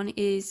third one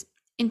is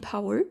In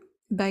Power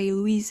by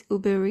Louise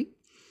Aubery.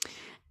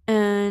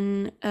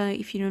 And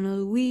if you don't know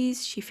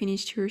Louise, she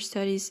finished her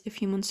studies a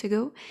few months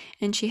ago,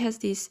 and she has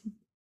this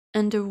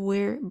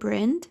underwear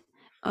brand.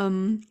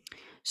 Um,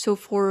 so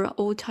for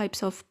all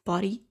types of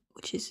body,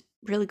 which is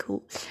really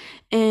cool.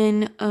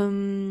 And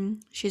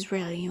she's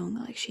really young,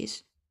 like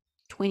she's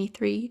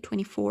 23,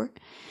 24.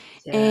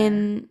 Yeah.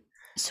 And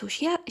so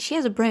she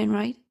has a brand,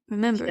 right?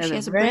 She Remember, has she a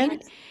has a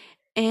brand, brand.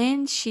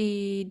 and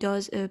she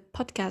does a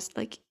podcast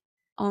like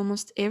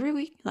almost every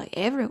week, like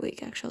every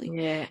week actually.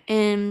 Yeah.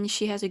 And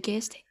she has a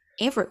guest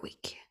every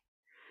week,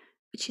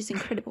 which is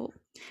incredible.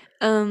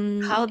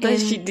 How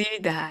does she And do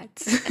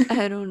that?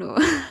 I don't know.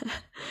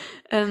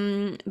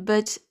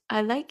 But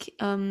I like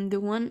the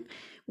one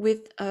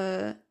with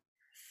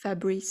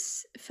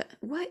Fabrice.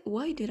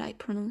 Why did I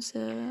pronounce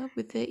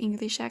with the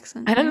English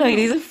accent? I I don't know. don't It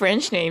is know. a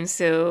French name,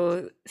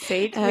 so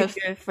say it with Uh,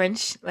 the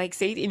French, like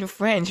say it in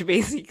French,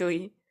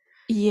 basically.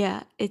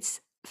 yeah,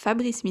 it's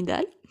Fabrice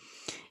Midal,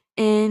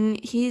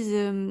 and he's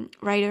a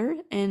writer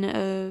and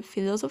a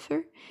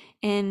philosopher,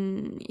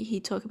 and he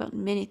talk about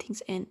many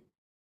things. And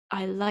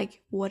I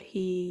like what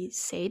he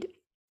said.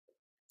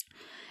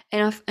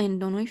 And I don't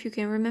know if you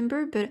can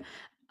remember, but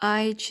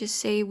I just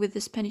say with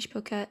the Spanish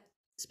podcast,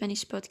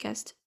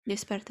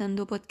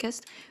 Despertando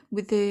podcast,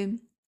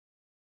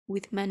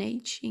 with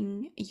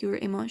managing your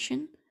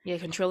emotion. Yeah,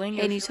 controlling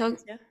your And he talk,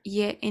 feelings. Yeah.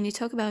 yeah, and he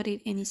talk about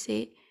it, and he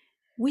said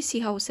we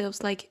see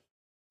ourselves like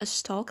a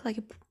stock, like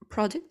a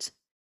product,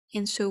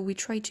 and so we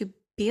try to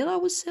build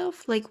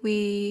ourselves like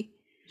we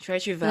Try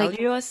to like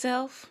value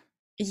yourself.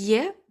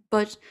 yeah,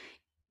 but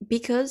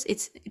because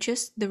it's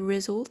just the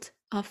result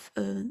of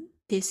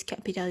this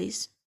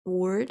capitalist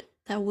world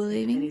that we're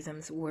living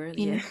Capitalism's word.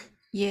 Yeah. in,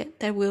 yeah,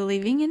 that we're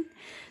living in.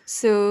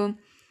 So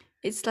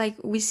it's like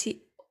we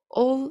see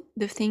all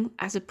the thing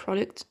as a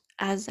product,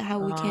 as how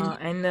we can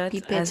And not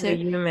be as a better.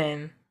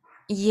 human.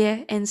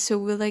 Yeah, and so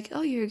we're like,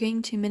 oh, you're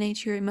going to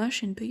manage your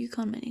emotion, but you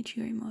can't manage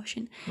your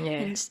emotion.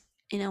 Yeah.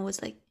 And I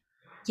was like,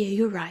 yeah,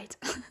 you're right.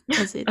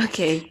 That's it.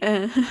 Okay.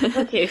 Uh,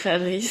 Okay,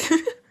 Fabrice.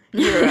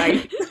 You're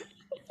right.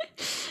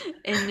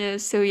 and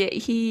so yeah,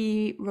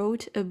 he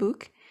wrote a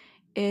book,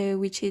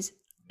 which is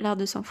L'art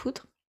de s'en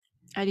foutre.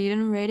 I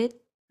didn't read it.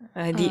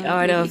 The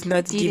art Even of if you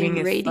not didn't giving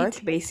a read fuck,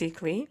 it,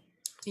 basically.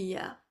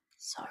 yeah,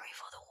 sorry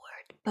for the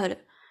word,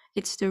 but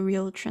it's the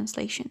real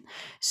translation.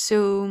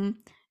 So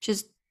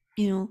just,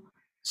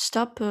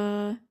 stop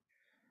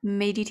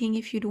meditating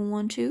if you don't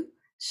want to.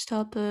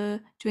 Stop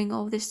doing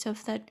all this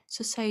stuff that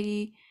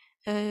society,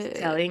 uh,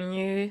 Telling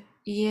you,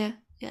 yeah,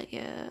 like,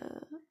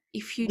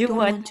 if you do don't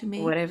want to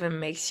make, whatever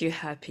makes you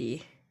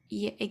happy.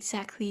 yeah,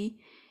 exactly,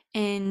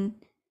 and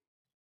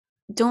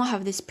don't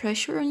have this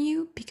pressure on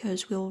you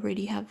because we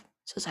already have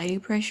society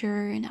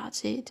pressure, and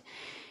that's it.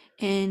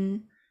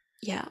 And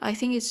yeah, I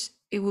think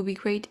it would be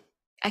great.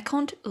 I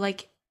can't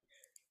like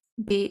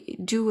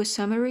do a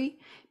summary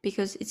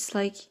because it's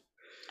like,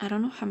 I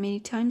don't know how many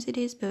times it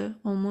is, but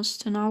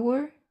almost an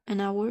hour,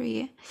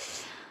 yeah.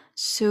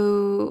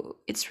 So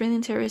it's really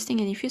interesting,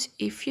 and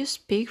if you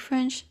speak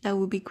French, that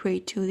would be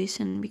great to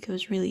listen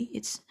because really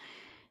it's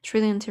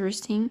really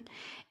interesting.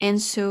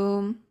 And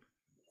so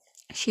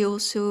she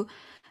also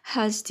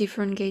has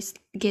different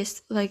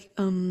guests like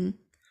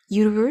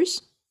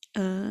YouTubers,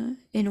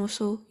 and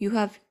also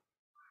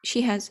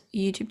she has a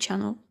YouTube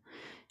channel,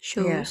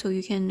 Yeah. so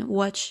you can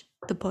watch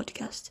the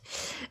podcast.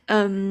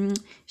 Um,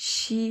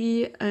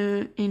 she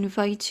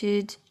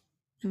invited.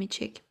 Let me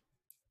check.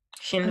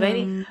 She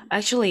invited. Um,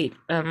 Actually,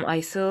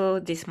 I saw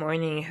this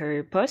morning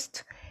her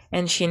post,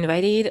 and she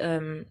invited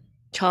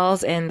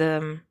Charles and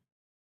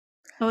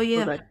oh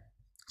yeah, forgot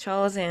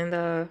Charles and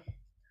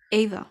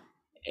Ava.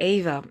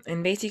 Ava.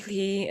 And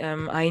basically,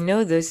 I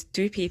know those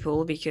two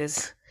people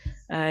because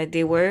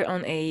they were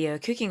on a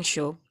cooking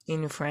show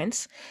in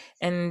France,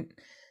 and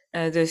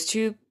those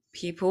two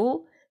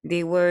people,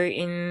 they were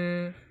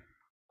in.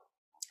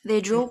 They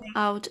I drove think,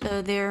 out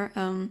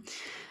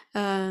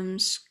um,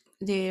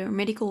 their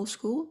medical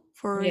school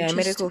for yeah, just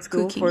medical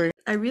school cooking. for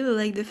I really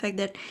like the fact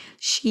that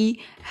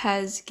she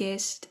has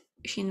guest.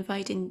 She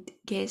invited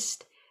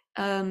guest.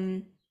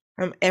 Um,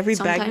 every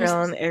sometimes,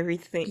 background,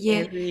 everything,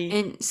 yeah, every.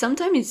 and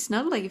sometimes it's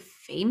not like a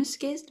famous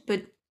guest,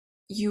 but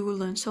you will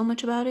learn so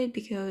much about it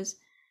because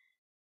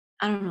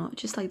I don't know,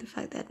 just like the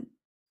fact that,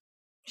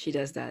 She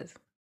does that.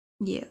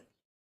 yeah.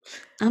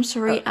 I'm Oh,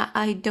 sorry,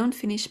 I don't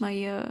finish my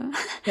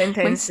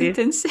my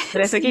sentences. But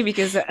that's sentences. okay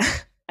because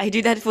I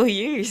do that for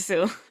you.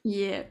 So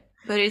Yeah,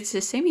 but it's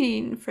the same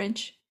in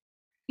French,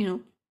 you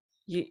know.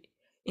 you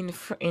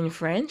in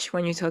French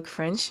when you talk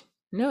French,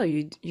 no,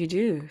 you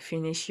do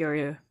finish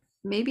your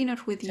Maybe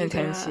not with you, but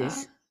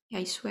sentences.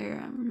 I swear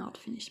I'm not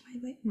finished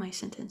my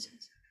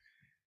sentences.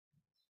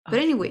 But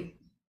Okay. anyway,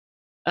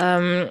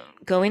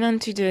 Going on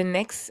to the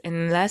next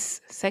and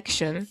last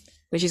section,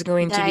 which is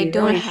going that to I be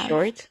don't very have.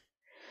 short.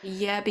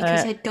 Yeah,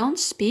 because Uh, I don't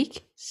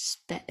speak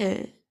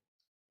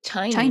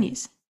Chinese.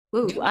 Chinese.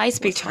 Do Whoa, I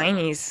speak what's that?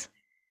 Chinese?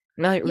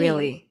 Not Yeah,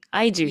 really.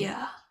 I do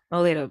yeah.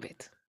 a little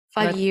bit.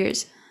 5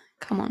 years.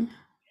 Come on.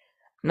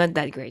 Not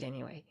that great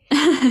anyway.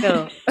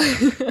 So,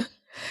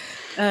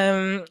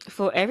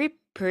 for every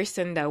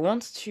person that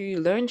wants to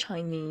learn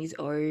Chinese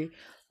or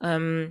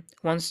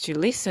wants to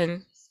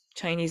listen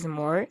Chinese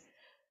more,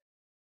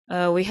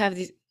 we have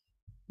this.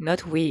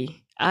 Not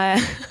we.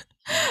 I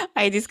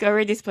I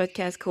discovered this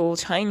podcast called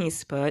Chinese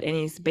Spot, and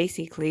it's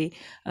basically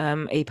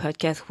a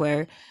podcast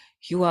where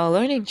you are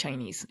learning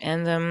Chinese,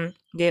 and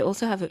they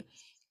also have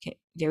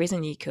there is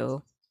an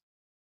echo.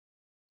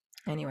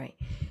 Anyway,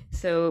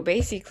 so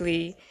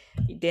basically,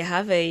 they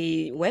have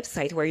a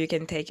website where you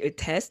can take a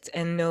test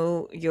and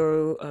know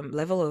your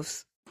level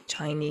of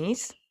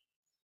Chinese.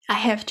 I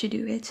have to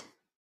do it.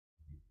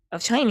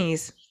 Of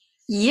Chinese.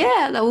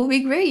 Yeah, that would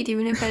be great.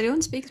 Even if I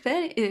don't speak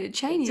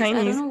Chinese, I don't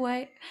Chinese. know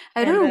why.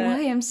 I don't And know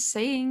why I'm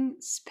saying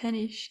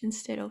Spanish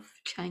instead of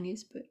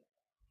Chinese, but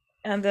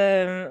and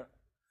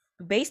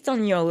based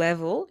on your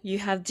level, you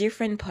have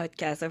different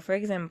podcasts. So, for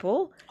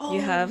example, you oh,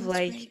 have that's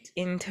like great.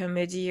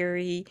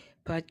 intermediary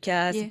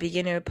podcast, Yeah,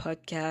 beginner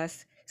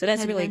podcast. So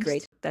that's really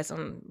great. advanced. That's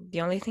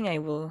the only thing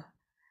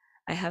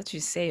I have to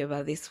say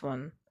about this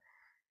one.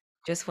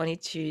 Just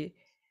wanted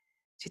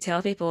to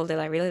tell people that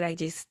I really like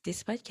this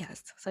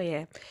podcast. So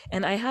yeah,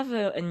 and I have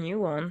a new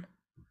one,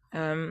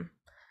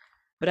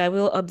 but I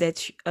will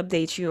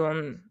update you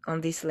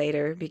on this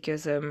later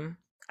because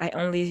I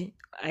only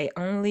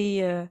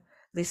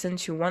listened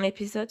to one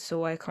episode,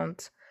 so I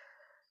can't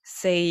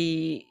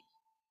say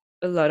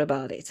a lot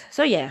about it.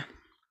 So yeah,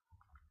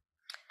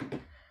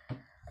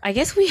 I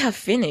guess we have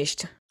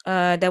finished.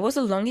 That was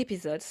a long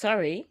episode.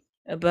 Sorry,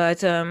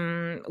 but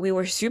we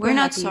were super We're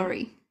not happy.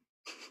 sorry.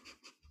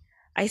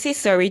 I say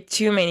sorry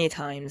too many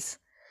times,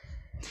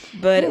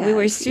 but we Yeah,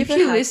 were if super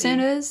you happy. listen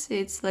to us,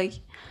 it's like,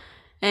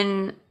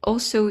 and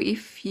also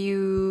if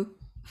you,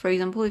 for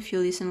example, if you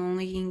listen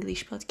only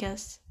English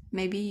podcasts,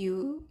 maybe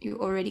you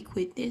already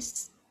quit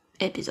this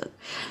episode.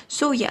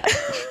 So yeah.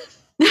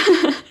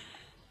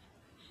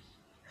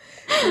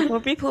 So for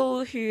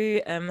people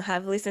who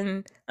have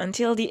listened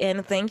until the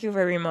end, thank you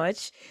very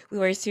much. We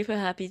were super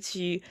happy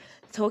to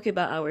talk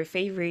about our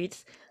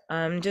favorites,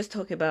 just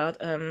talk about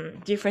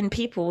different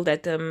people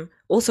that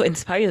also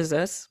inspires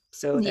us.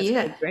 So that's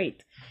Yeah. quite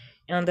great.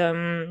 And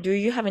do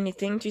you have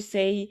anything to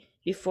say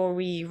before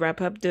we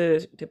wrap up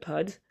the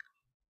pod?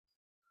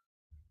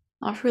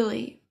 Not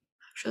really,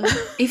 actually.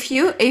 if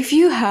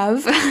you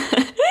have,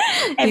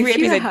 Every if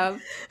you episode.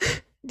 have,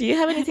 Do you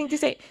have anything to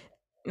say?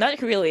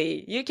 Not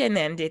really. You can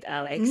end it,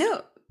 Alex.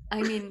 no,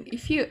 I mean,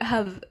 if you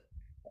have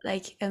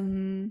like a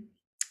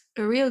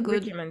real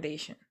good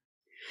Recommendation.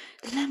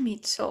 Let me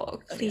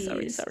talk, Okay,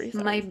 please. sorry.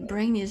 My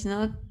brain is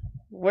not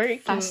Working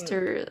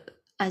faster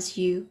as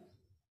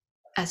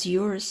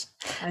yours.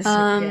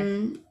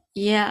 yeah.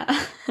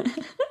 Yeah.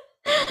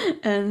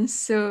 And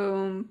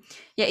so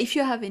yeah, if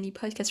you have any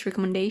podcast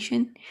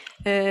recommendation,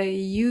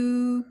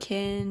 you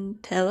can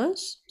tell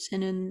us,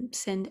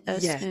 send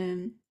us Yeah.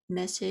 a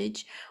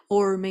message,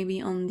 or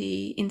maybe on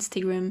the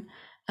Instagram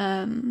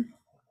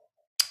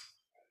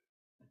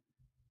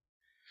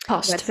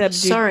post. What's up, dude?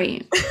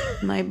 Sorry,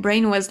 my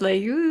brain was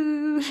like,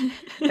 ooh.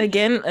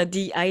 Again,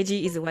 the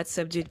IG is What's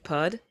Up Dude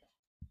Pod.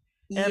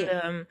 Yeah.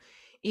 And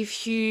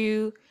if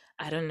you,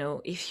 I don't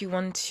know, if you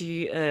want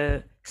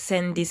to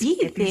send this Be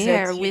episode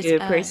there to with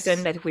the us.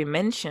 person that we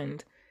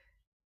mentioned,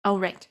 Oh,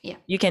 right, yeah.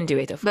 you can do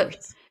it, of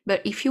course.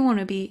 But if you want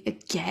to be a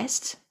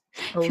guest,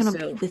 if you want to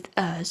be Also, with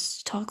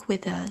us, talk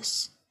with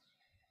us.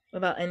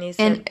 about any And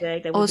subject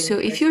that would be also,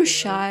 if you're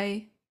interesting.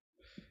 shy,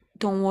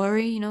 don't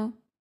worry,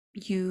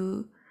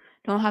 you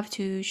don't have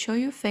to show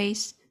your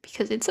face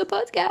because it's a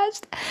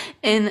podcast.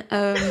 And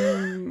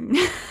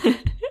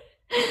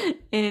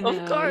and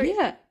Of course.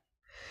 yeah.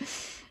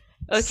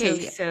 Okay,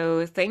 yeah.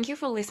 so thank you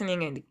for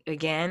listening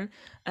again.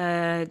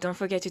 Don't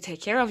forget to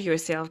take care of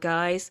yourself,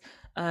 guys.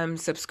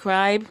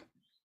 Subscribe,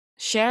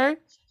 share,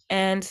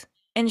 and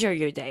enjoy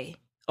your day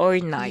or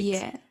night.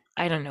 Yeah.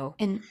 I don't know.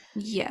 And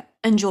yeah,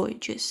 enjoy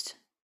just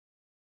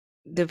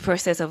the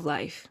process of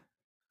life.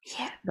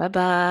 Yeah.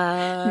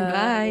 Bye-bye.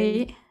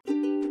 Bye.